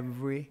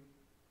 every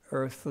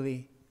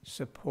earthly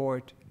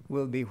support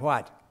will be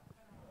what?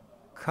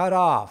 Cut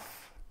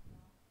off.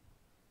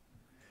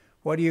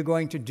 What are you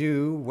going to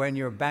do when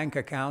your bank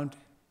account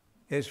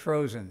is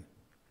frozen?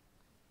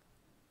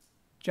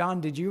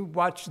 John, did you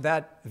watch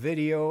that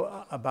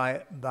video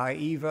by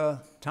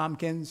Eva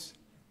Tompkins,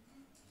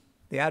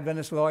 the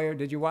Adventist lawyer?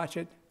 Did you watch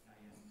it?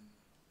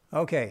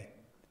 Okay.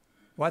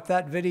 What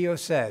that video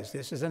says,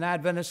 this is an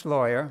Adventist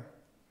lawyer.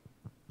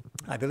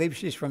 I believe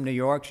she's from New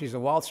York. She's a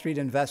Wall Street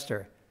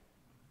investor,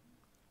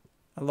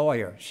 a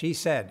lawyer. She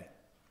said,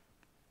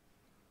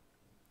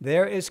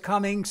 there is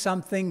coming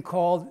something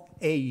called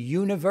a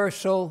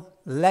universal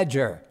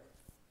ledger.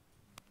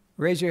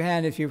 Raise your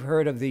hand if you've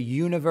heard of the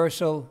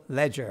universal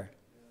ledger.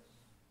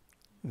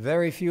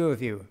 Very few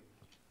of you.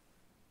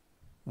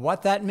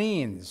 What that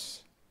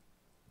means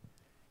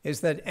is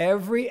that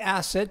every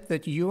asset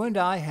that you and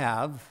I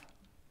have,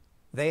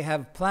 they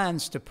have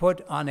plans to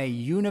put on a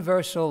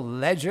universal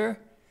ledger,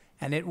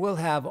 and it will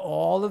have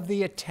all of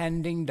the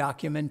attending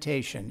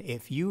documentation.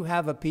 If you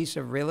have a piece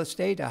of real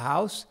estate, a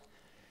house,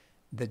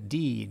 the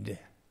deed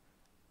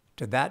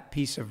to that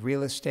piece of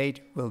real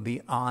estate will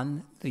be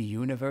on the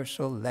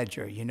universal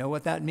ledger. You know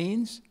what that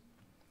means?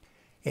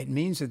 It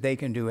means that they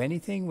can do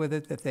anything with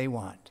it that they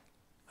want.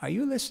 Are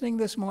you listening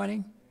this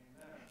morning?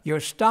 Amen. Your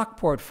stock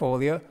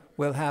portfolio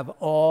will have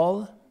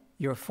all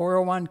your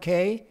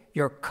 401k,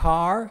 your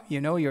car,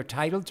 you know, your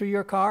title to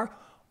your car,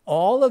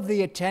 all of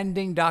the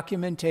attending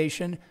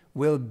documentation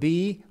will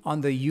be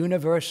on the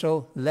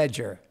universal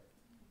ledger.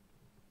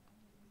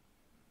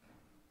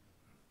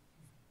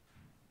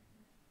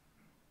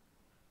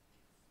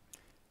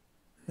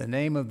 The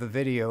name of the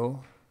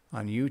video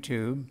on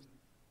YouTube,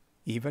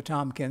 Eva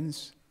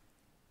Tompkins,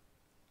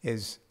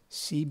 is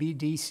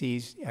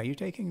CBDCs. Are you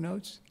taking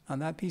notes on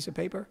that piece of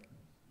paper?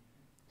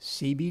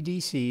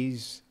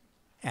 CBDCs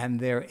and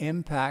their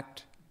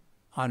impact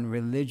on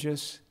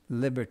religious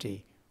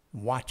liberty.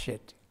 Watch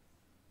it.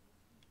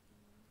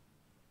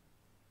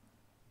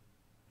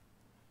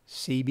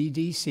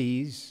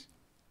 CBDCs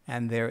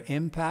and their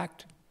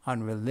impact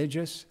on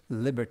religious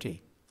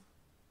liberty.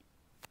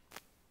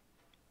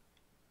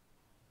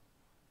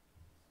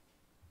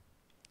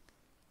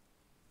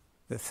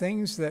 The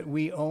things that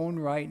we own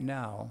right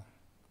now,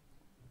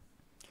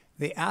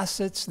 the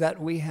assets that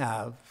we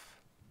have,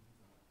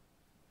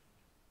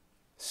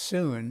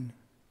 soon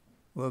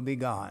will be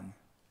gone.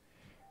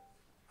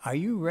 Are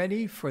you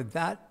ready for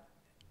that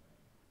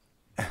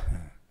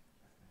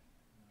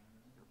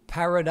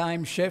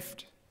paradigm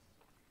shift?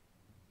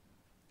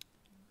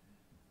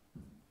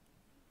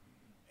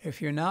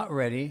 If you're not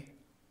ready,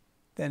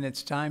 then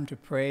it's time to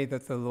pray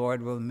that the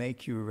Lord will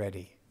make you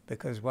ready.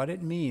 Because what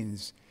it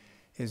means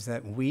is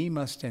that we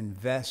must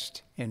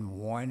invest in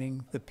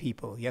warning the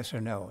people. Yes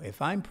or no?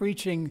 If I'm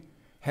preaching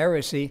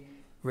heresy,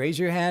 raise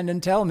your hand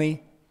and tell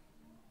me.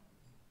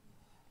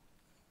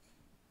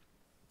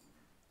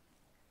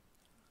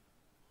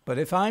 But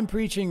if I'm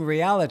preaching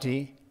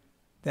reality,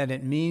 then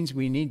it means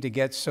we need to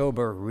get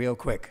sober real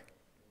quick.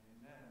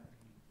 Amen.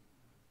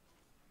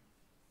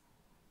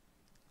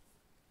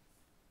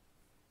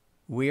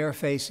 We are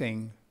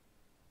facing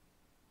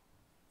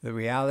the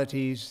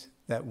realities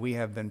that we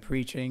have been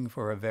preaching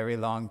for a very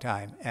long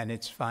time, and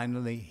it's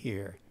finally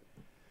here.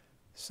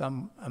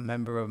 A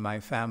member of my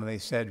family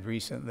said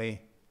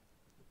recently,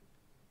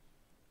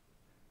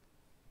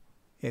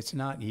 It's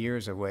not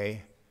years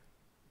away,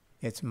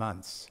 it's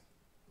months.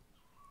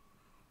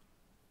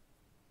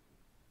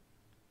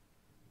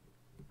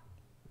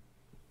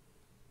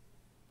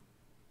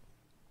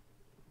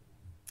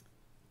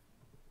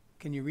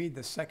 Can you read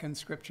the second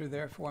scripture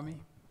there for me?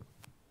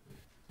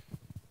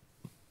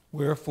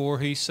 Wherefore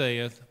he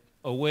saith,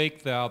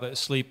 Awake thou that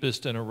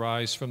sleepest, and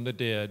arise from the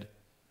dead,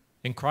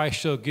 and Christ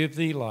shall give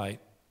thee light.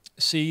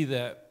 See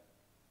then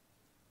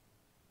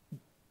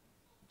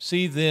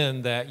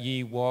that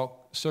ye walk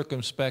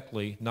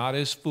circumspectly, not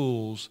as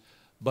fools,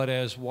 but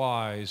as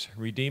wise,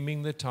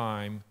 redeeming the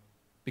time,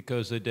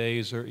 because the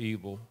days are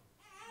evil.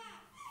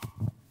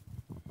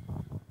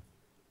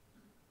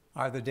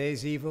 Are the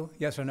days evil?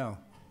 Yes or no?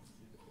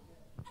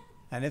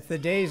 And if the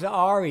days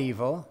are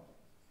evil,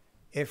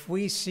 if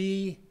we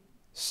see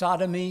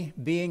sodomy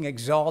being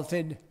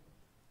exalted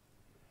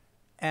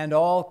and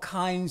all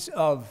kinds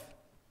of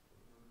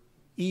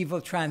evil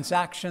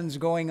transactions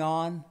going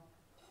on,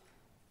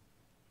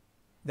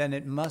 then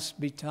it must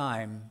be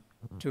time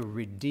to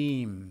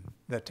redeem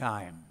the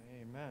time.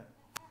 Amen.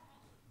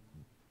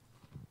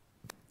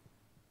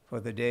 For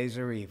the days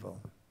are evil.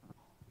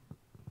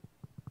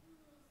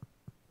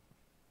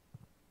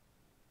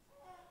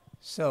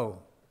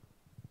 So,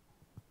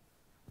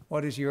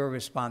 what is your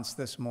response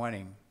this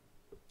morning?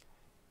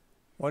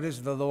 What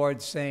is the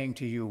Lord saying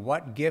to you?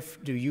 What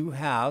gift do you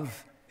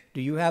have?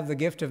 Do you have the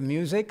gift of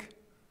music?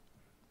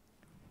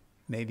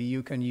 Maybe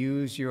you can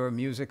use your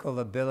musical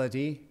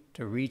ability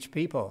to reach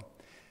people.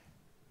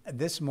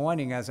 This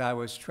morning, as I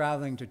was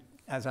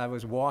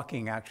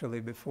walking actually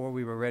before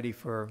we were ready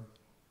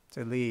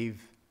to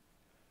leave,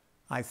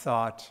 I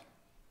thought,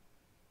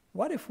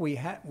 what if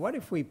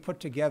we put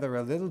together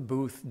a little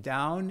booth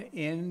down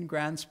in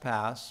Grants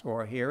Pass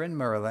or here in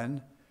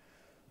Merlin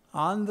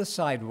on the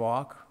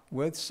sidewalk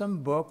with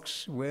some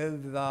books,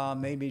 with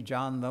maybe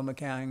John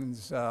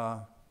Lomacang's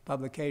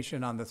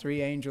publication on the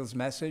Three Angels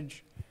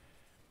message,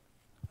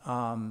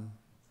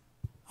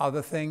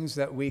 other things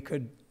that we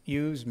could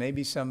use,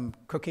 maybe some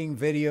cooking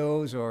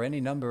videos or any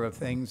number of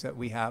things that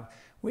we have.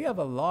 We have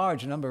a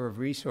large number of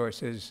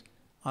resources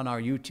on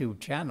our YouTube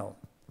channel.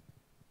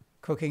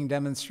 Cooking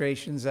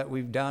demonstrations that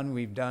we've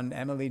done.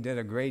 Emily did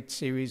a great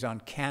series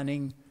on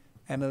canning,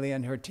 Emily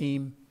and her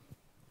team,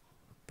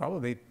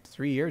 probably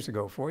 4 years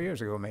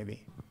ago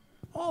maybe.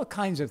 All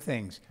kinds of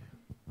things.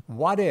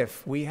 What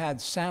if we had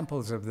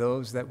samples of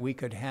those that we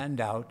could hand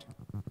out?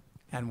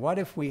 And what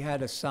if we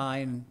had a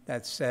sign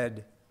that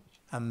said,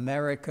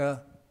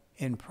 America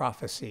in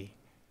Prophecy?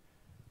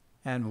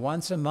 And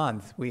once a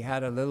month, we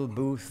had a little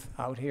booth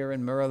out here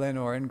in Merlin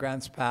or in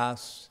Grants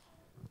Pass,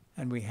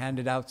 and we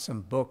handed out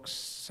some books,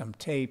 some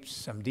tapes,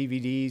 some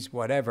DVDs,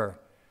 whatever.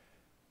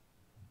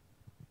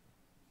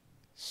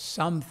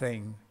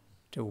 Something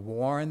to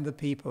warn the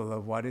people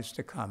of what is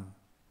to come.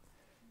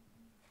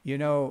 You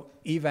know,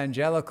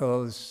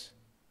 evangelicals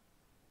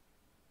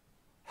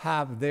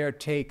have their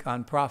take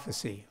on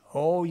prophecy.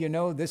 Oh, you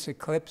know, this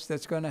eclipse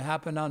that's going to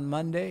happen on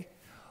Monday?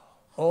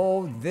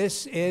 Oh,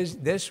 this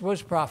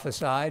was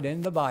prophesied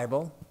in the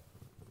Bible.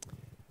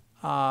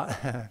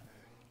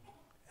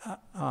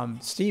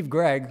 Steve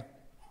Gregg,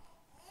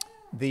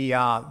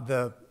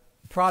 the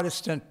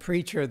Protestant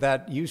preacher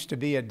that used to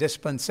be a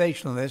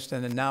dispensationalist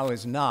and now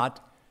is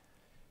not,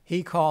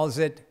 he calls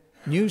it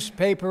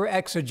newspaper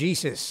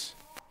exegesis.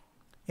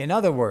 In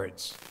other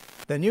words,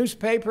 the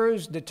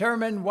newspapers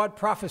determine what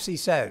prophecy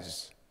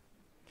says.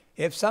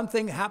 If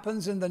something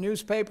happens in the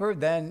newspaper,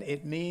 then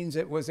it means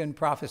it was in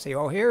prophecy.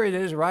 Oh, here it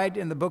is right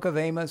in the book of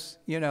Amos,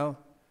 you know.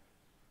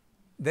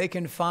 They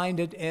can find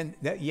it in,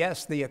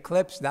 yes, the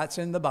eclipse, that's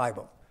in the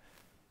Bible.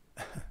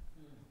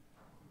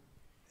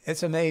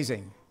 It's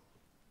amazing.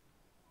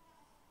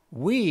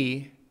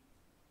 We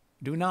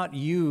do not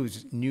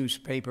use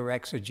newspaper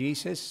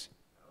exegesis.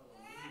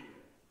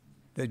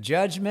 The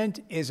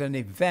judgment is an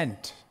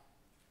event.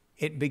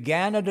 It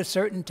began at a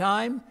certain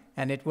time,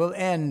 and it will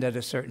end at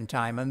a certain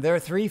time. And there are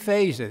 3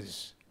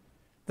 phases.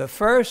 The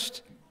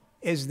first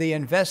is the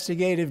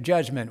investigative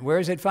judgment. Where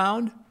is it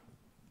found?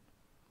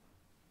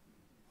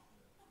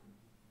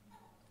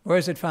 Where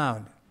is it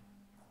found?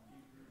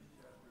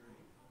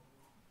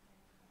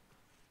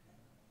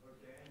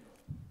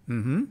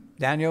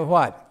 Daniel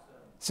what?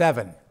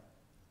 7.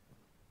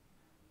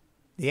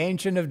 The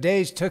Ancient of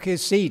Days took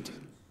his seat.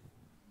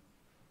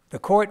 The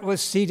court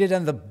was seated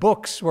and the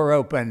books were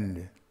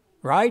opened.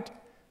 Right?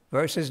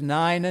 Verses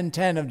 9 and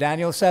 10 of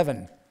Daniel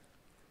 7.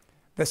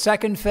 The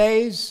second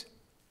phase,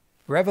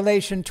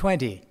 Revelation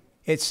 20.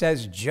 It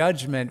says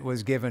judgment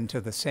was given to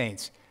the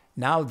saints.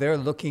 Now they're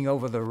looking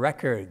over the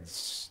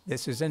records.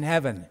 This is in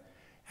heaven.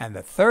 And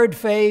the third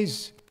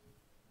phase,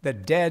 the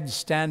dead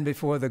stand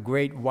before the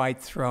great white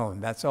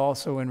throne. That's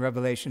also in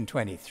Revelation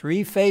 20.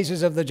 3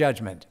 phases of the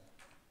judgment.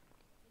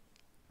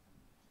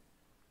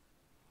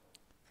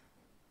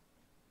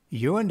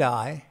 You and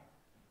I,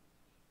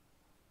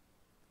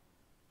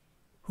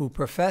 who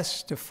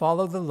profess to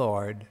follow the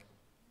Lord,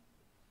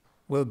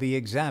 will be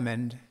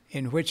examined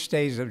in which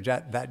stage of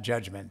that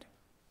judgment?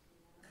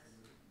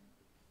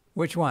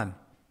 Which one?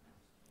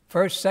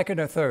 First, second,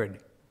 or third?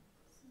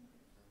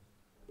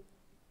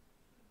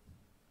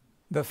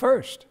 The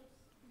first.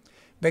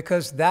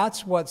 Because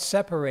that's what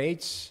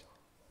separates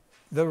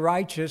the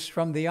righteous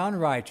from the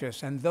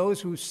unrighteous, and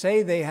those who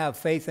say they have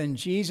faith in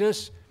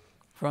Jesus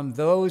from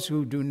those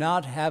who do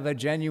not have a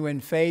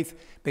genuine faith,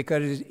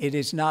 because it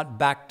is not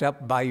backed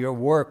up by your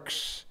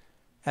works,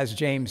 as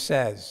James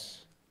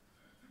says.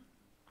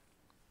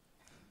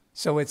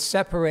 So it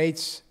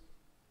separates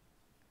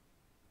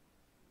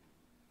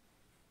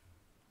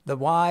the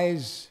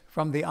wise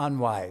from the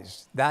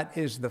unwise. That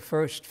is the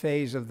first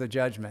phase of the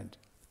judgment.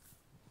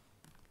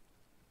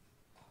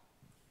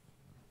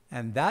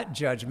 And that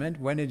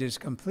judgment, when it is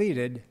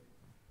completed,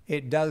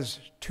 it does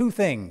two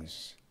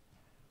things.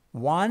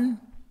 One,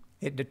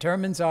 it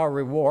determines our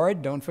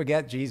reward. Don't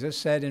forget, Jesus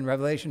said in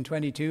Revelation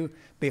 22,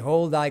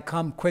 "Behold, I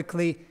come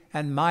quickly,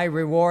 and my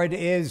reward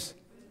is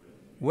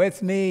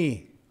with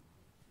me."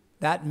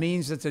 That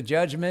means that the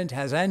judgment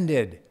has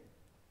ended,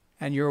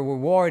 and your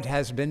reward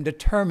has been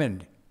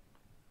determined.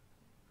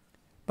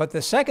 But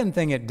the second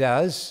thing it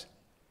does,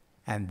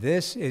 and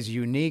this is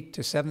unique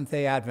to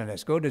Seventh-day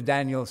Adventists, go to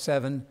Daniel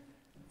 7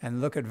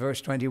 and look at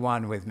verse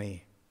 21 with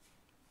me.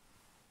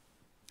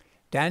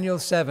 Daniel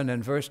 7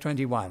 and verse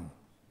 21.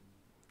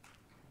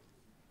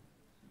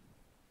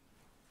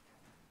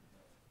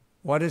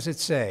 What does it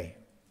say?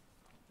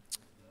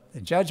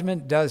 The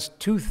judgment does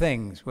two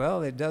things.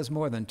 Well, it does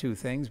more than two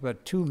things,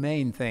 but two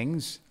main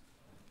things.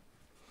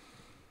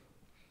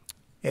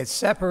 It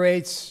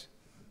separates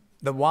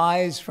the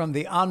wise from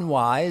the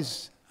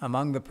unwise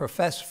among the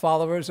professed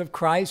followers of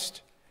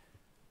Christ.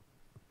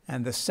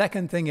 And the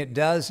second thing it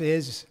does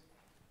is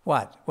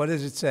what? What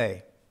does it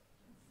say?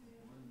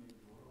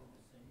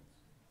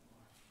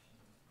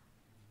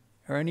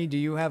 Ernie, do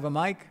you have a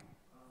mic?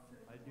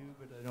 I do,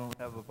 but I don't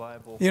have a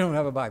Bible. You don't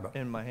have a Bible?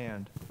 In my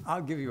hand.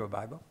 I'll give you a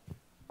Bible.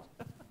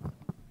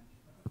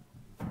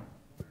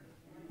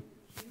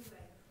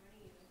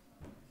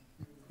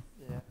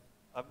 Yeah,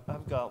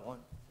 I've got one.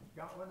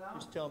 Got one now?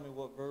 Just tell me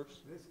what verse.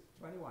 This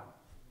 21.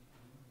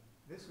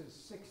 This is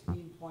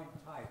 16-point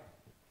type.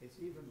 It's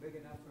even big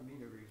enough for me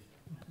to read.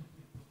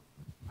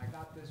 I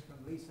got this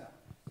from Lisa.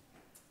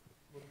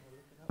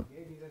 She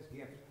gave me this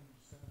gift.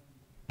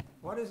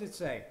 What does it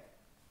say?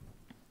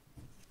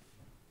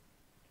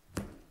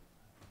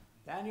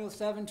 Daniel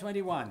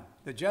 7:21.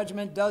 The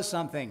judgment does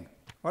something.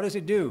 What does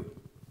it do?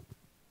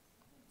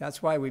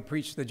 That's why we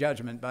preach the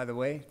judgment, by the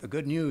way, the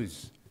good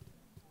news.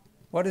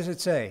 What does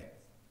it say?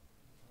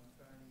 I'm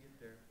trying to get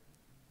there.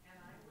 And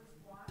I was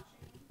watching.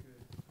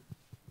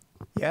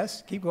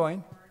 Yes, keep going.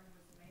 The Lord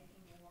was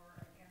making war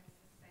against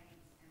the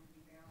saints and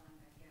rebelling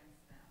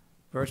against them.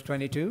 Verse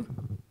 22.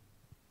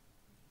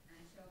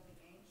 Until the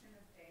Ancient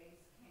of Days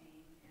came,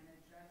 and a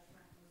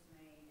judgment was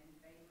made in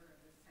favor of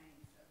the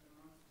saints of the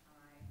Most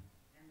High,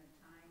 and the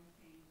time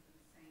came for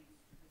the saints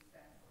to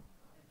possess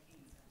the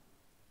kingdom.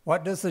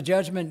 What does the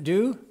judgment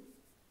do?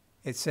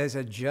 It says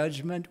a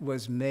judgment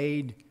was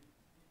made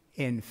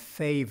in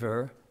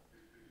favor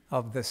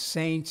of the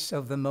saints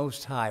of the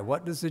Most High.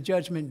 What does the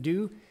judgment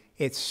do?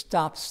 It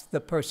stops the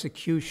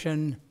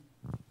persecution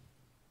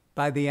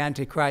by the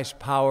Antichrist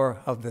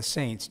power of the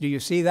saints. Do you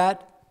see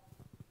that?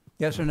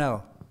 Yes or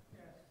no?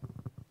 Yes.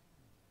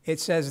 It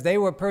says they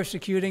were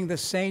persecuting the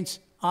saints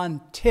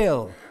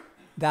until.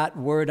 That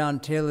word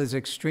until is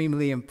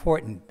extremely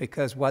important,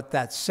 because what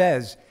that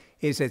says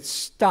is it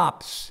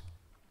stops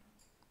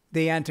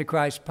the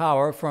Antichrist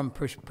power from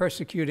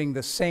persecuting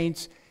the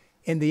saints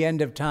in the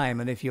end of time.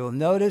 And if you'll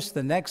notice,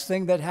 the next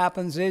thing that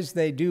happens is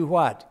they do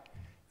what?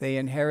 They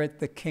inherit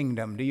the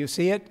kingdom. Do you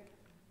see it?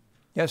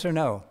 Yes or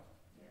no?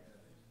 Yes.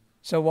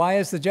 So why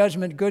is the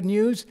judgment good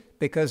news?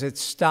 Because it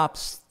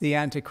stops the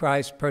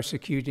Antichrist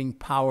persecuting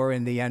power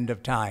in the end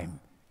of time.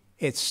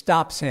 It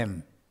stops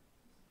him.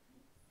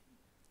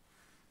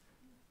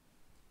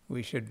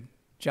 We should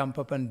jump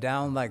up and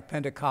down like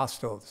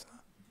Pentecostals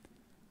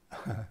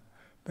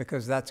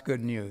because that's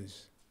good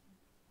news.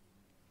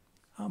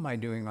 How am I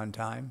doing on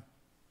time?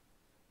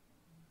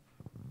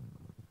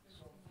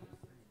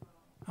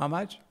 How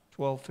much?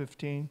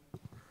 12:15.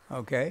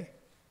 Okay.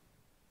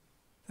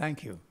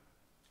 Thank you.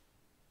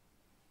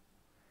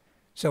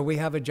 So we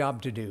have a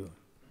job to do.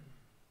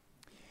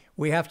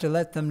 We have to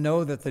let them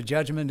know that the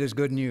judgment is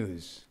good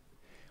news.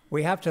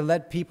 We have to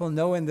let people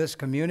know in this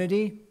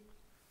community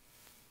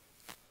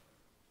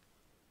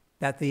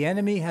that the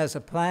enemy has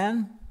a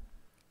plan,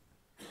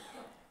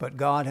 but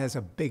God has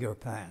a bigger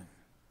plan.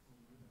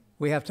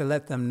 We have to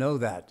let them know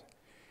that.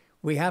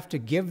 We have to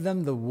give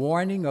them the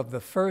warning of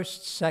the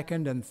first,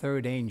 second, and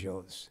third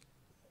angels.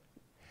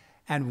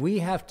 And we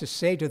have to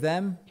say to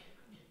them,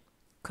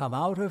 "Come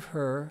out of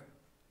her,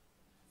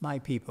 my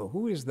people."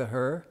 Who is the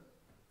her?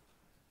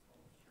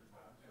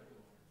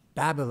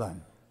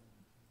 Babylon.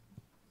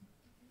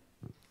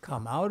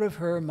 Come out of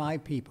her, my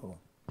people.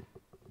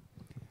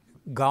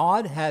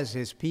 God has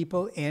his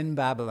people in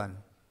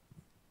Babylon.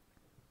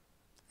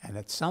 And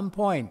at some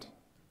point,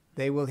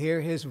 they will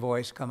hear his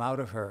voice come out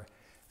of her.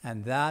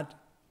 And that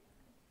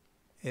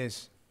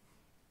is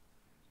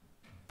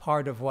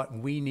part of what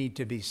we need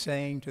to be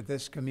saying to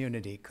this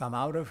community. Come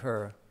out of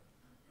her,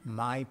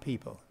 my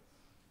people.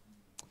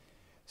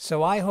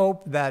 So I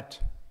hope that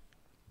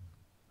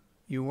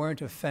you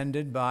weren't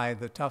offended by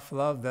the tough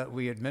love that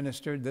we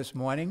administered this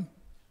morning.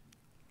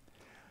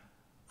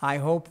 I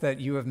hope that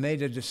you have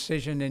made a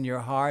decision in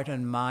your heart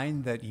and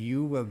mind that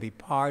you will be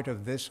part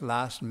of this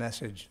last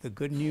message, the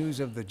good news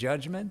of the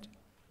judgment,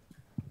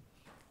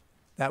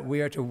 that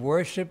we are to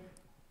worship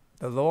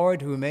the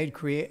Lord who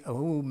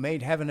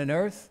made heaven and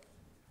earth.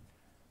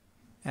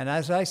 And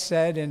as I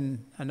said,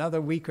 in another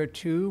week or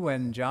two,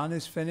 when John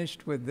is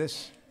finished with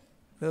this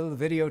little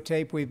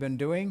videotape we've been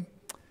doing,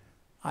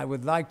 I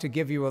would like to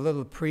give you a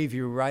little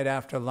preview right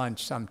after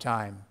lunch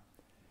sometime.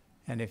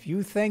 And if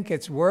you think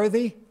it's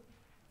worthy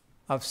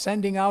of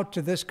sending out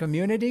to this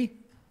community,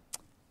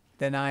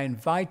 then I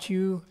invite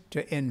you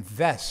to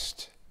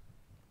invest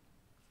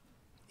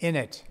in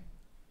it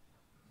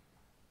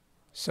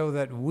so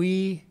that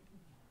we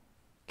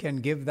can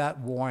give that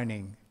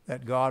warning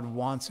that God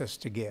wants us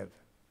to give.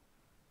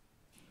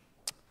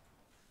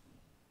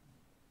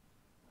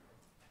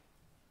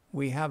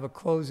 We have a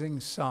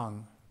closing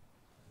song.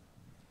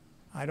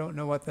 I don't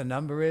know what the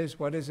number is.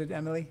 What is it,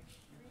 Emily?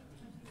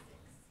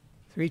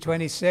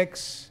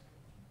 326.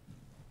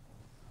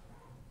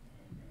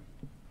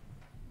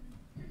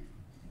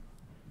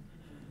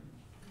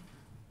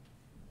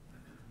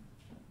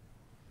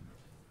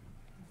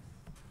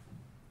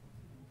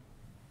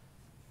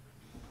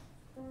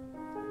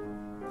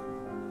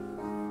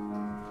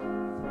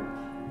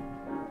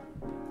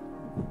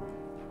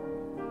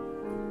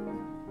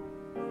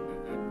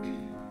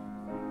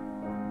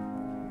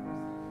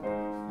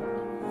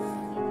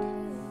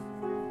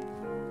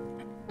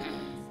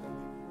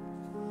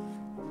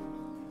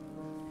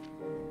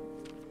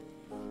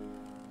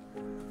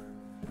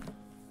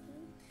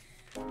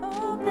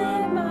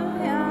 Open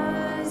my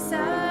eyes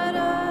that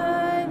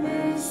I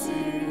may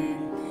see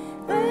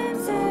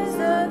glimpses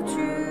of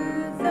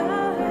truth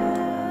thou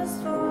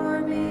hast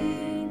for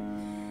me.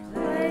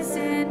 Place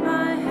in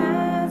my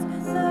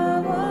hands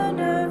the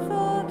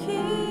wonderful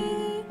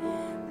key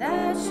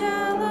that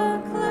shall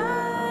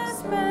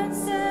unclasp and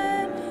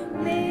set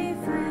me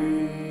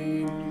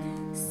free.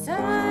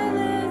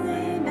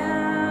 Silently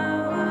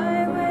now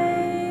I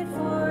wait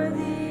for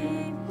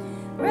thee,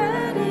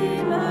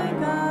 ready, my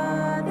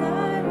God,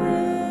 thy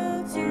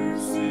will to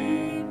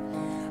see.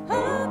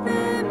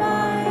 Open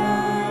my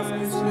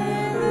eyes,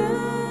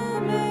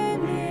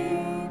 illumine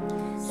me,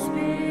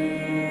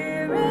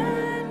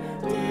 Spirit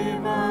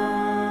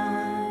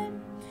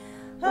divine.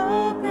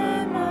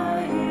 Open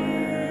my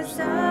ears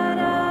that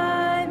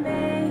I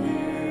may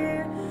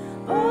hear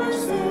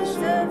voices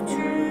of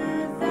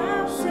truth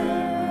thou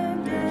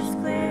sendest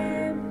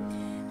clear.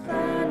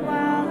 Glad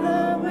while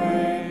the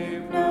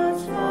wave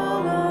notes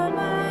fall on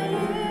my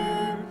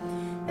ear,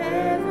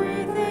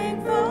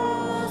 everything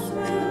false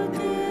will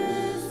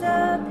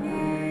disappear.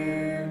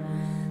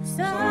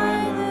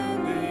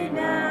 Silently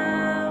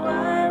now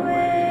I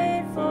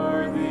wait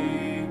for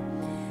thee,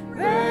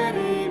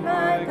 ready,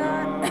 my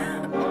God,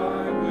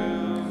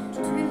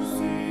 to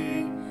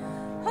see.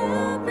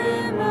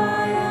 Open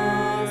my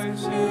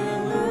eyes,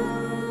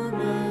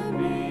 illumine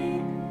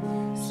me,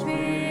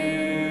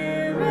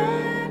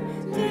 Spirit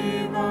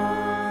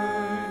divine.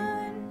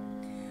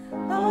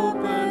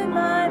 Open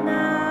my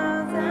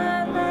mouth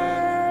and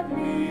let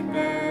me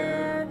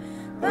bear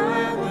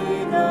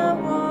gladly the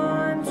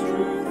warm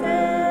truth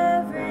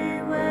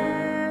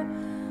everywhere.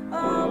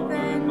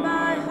 Open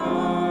my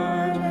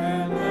heart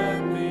and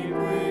let me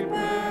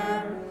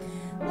prepare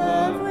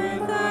love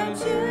with thy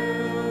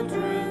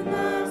children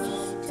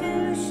thus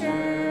to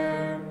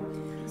share.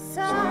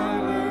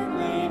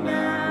 Silently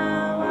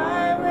now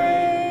I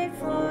wait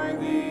for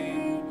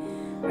thee,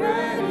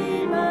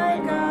 ready, my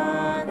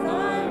God,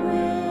 thy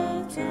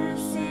will to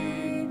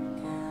see.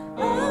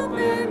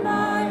 Open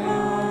my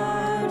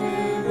heart,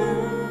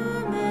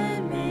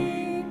 illumine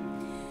me,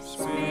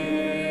 Spirit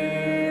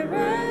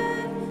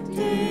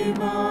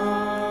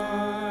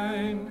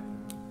divine.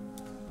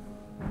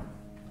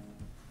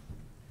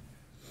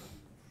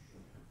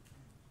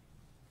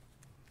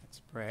 Let's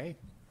pray.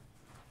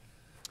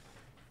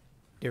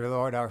 Dear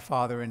Lord, our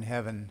Father in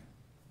heaven,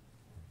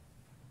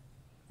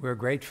 we're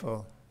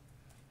grateful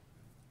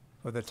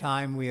for the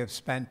time we have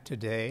spent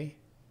today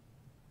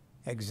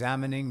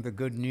examining the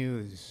good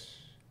news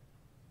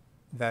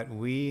that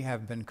we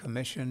have been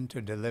commissioned to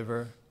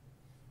deliver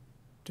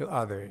to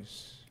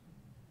others.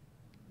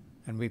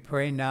 And we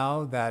pray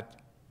now that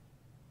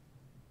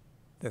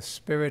the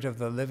Spirit of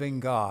the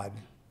living God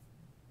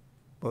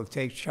will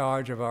take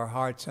charge of our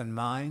hearts and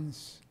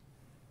minds.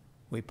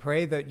 We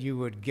pray that you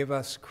would give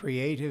us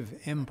creative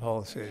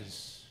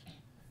impulses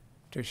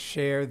to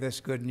share this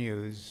good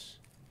news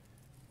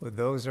with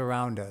those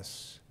around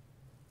us,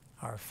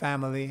 our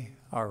family,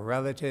 our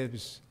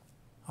relatives,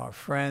 our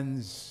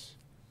friends,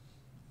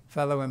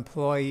 fellow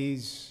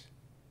employees,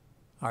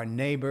 our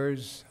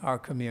neighbors, our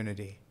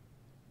community.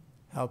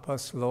 Help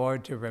us,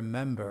 Lord, to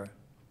remember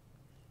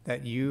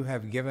that you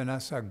have given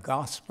us a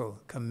gospel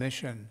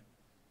commission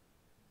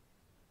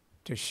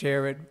to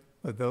share it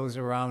with those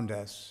around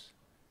us.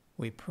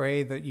 We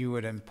pray that you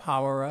would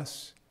empower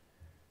us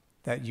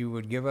that you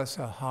would give us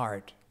a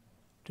heart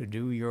to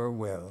do your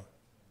will.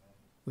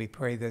 We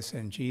pray this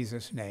in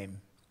Jesus'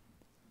 name.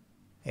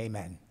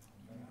 Amen.